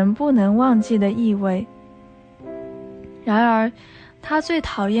使人不能忘记的异味。然而他最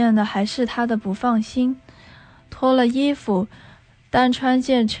讨厌的还是他的不放心。脱了衣服，单穿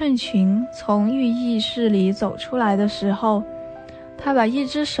件衬裙从浴衣室里走出来的时候，他把一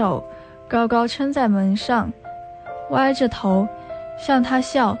只手高高撑在门上，歪着头向他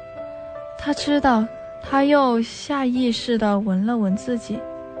笑。他知道，他又下意识地闻了闻自己。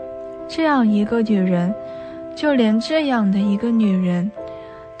这样一个女人，就连这样的一个女人，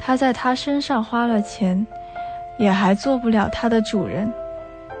他在她身上花了钱，也还做不了她的主人。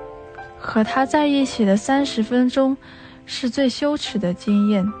和她在一起的30分钟是最羞耻的经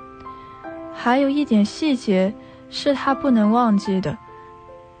验。还有一点细节是他不能忘记的，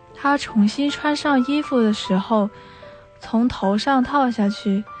他重新穿上衣服的时候，从头上套下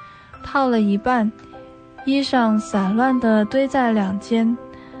去，套了一半，衣裳散乱地堆在两肩，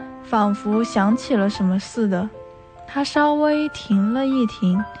仿佛想起了什么似的，他稍微停了一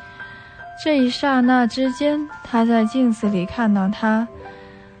停。这一刹那之间，他在镜子里看到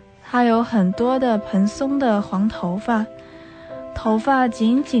他有很多的蓬松的黄头发，头发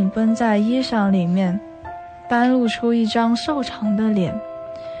紧紧绷在衣裳里面，单露出一张瘦长的脸，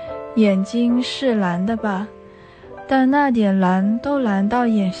眼睛是蓝的吧，但那点蓝都蓝到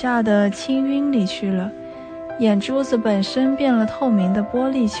眼下的青晕里去了，眼珠子本身变了透明的玻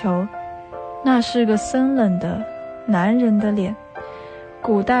璃球。那是个森冷的男人的脸，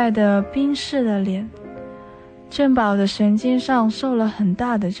古代的兵士的脸。郑宝的神经上受了很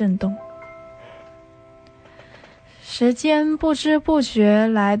大的震动。时间不知不觉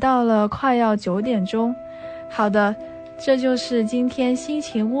来到了快要9点钟。好的，这就是今天心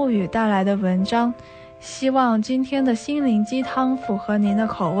情物语带来的文章，希望今天的心灵鸡汤符合您的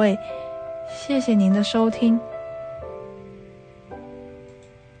口味。谢谢您的收听。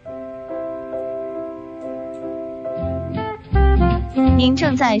您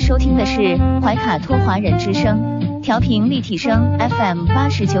正在收听的是怀卡托华人之声，调频立体声 FM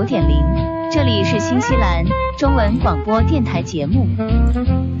 89.0，这里是新西兰中文广播电台节目。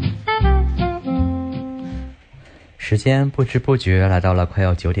时间不知不觉来到了快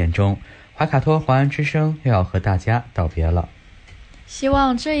要9点钟，怀卡托华人之声又要和大家道别了。希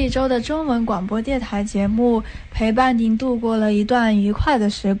望这一周的中文广播电台节目陪伴您度过了一段愉快的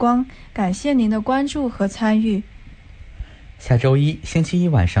时光，感谢您的关注和参与。下周一星期一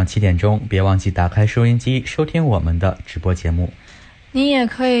晚上7点钟，别忘记打开收音机收听我们的直播节目。您也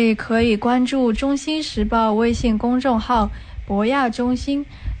可以关注中新时报微信公众号博亚中心，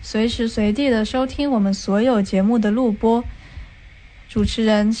随时随地的收听我们所有节目的录播。主持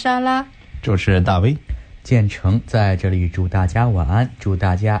人莎拉，主持人大威，建成在这里祝大家晚安，祝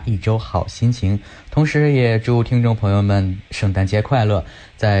大家一周好心情，同时也祝听众朋友们圣诞节快乐。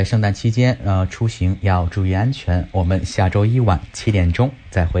在圣诞期间出行要注意安全。我们下周一晚7点钟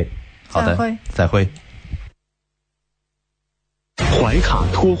再会。好的，再会。怀卡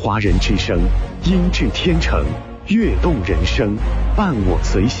托华人之声，音质天成，悦动人生，伴我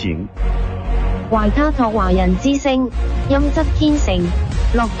随行。怀卡托华人之声，音质天成，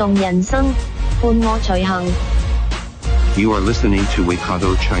乐动人生，伴我随行。You are listening to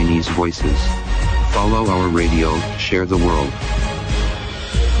Waikato Chinese Voices. Follow our radio, share the world.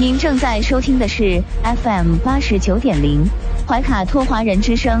 您正在收听的是 FM 89.0怀卡托华人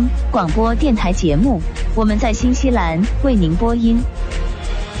之声广播电台节目，我们在新西兰为您播音。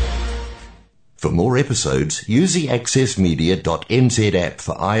For more episodes, use the accessmedia.nz app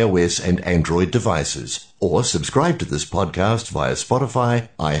for iOS and Android devices, or subscribe to this podcast via Spotify,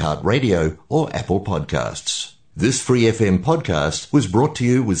 iHeartRadio, or Apple Podcasts. This Free FM podcast was brought to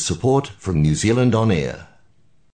you with support from New Zealand On Air.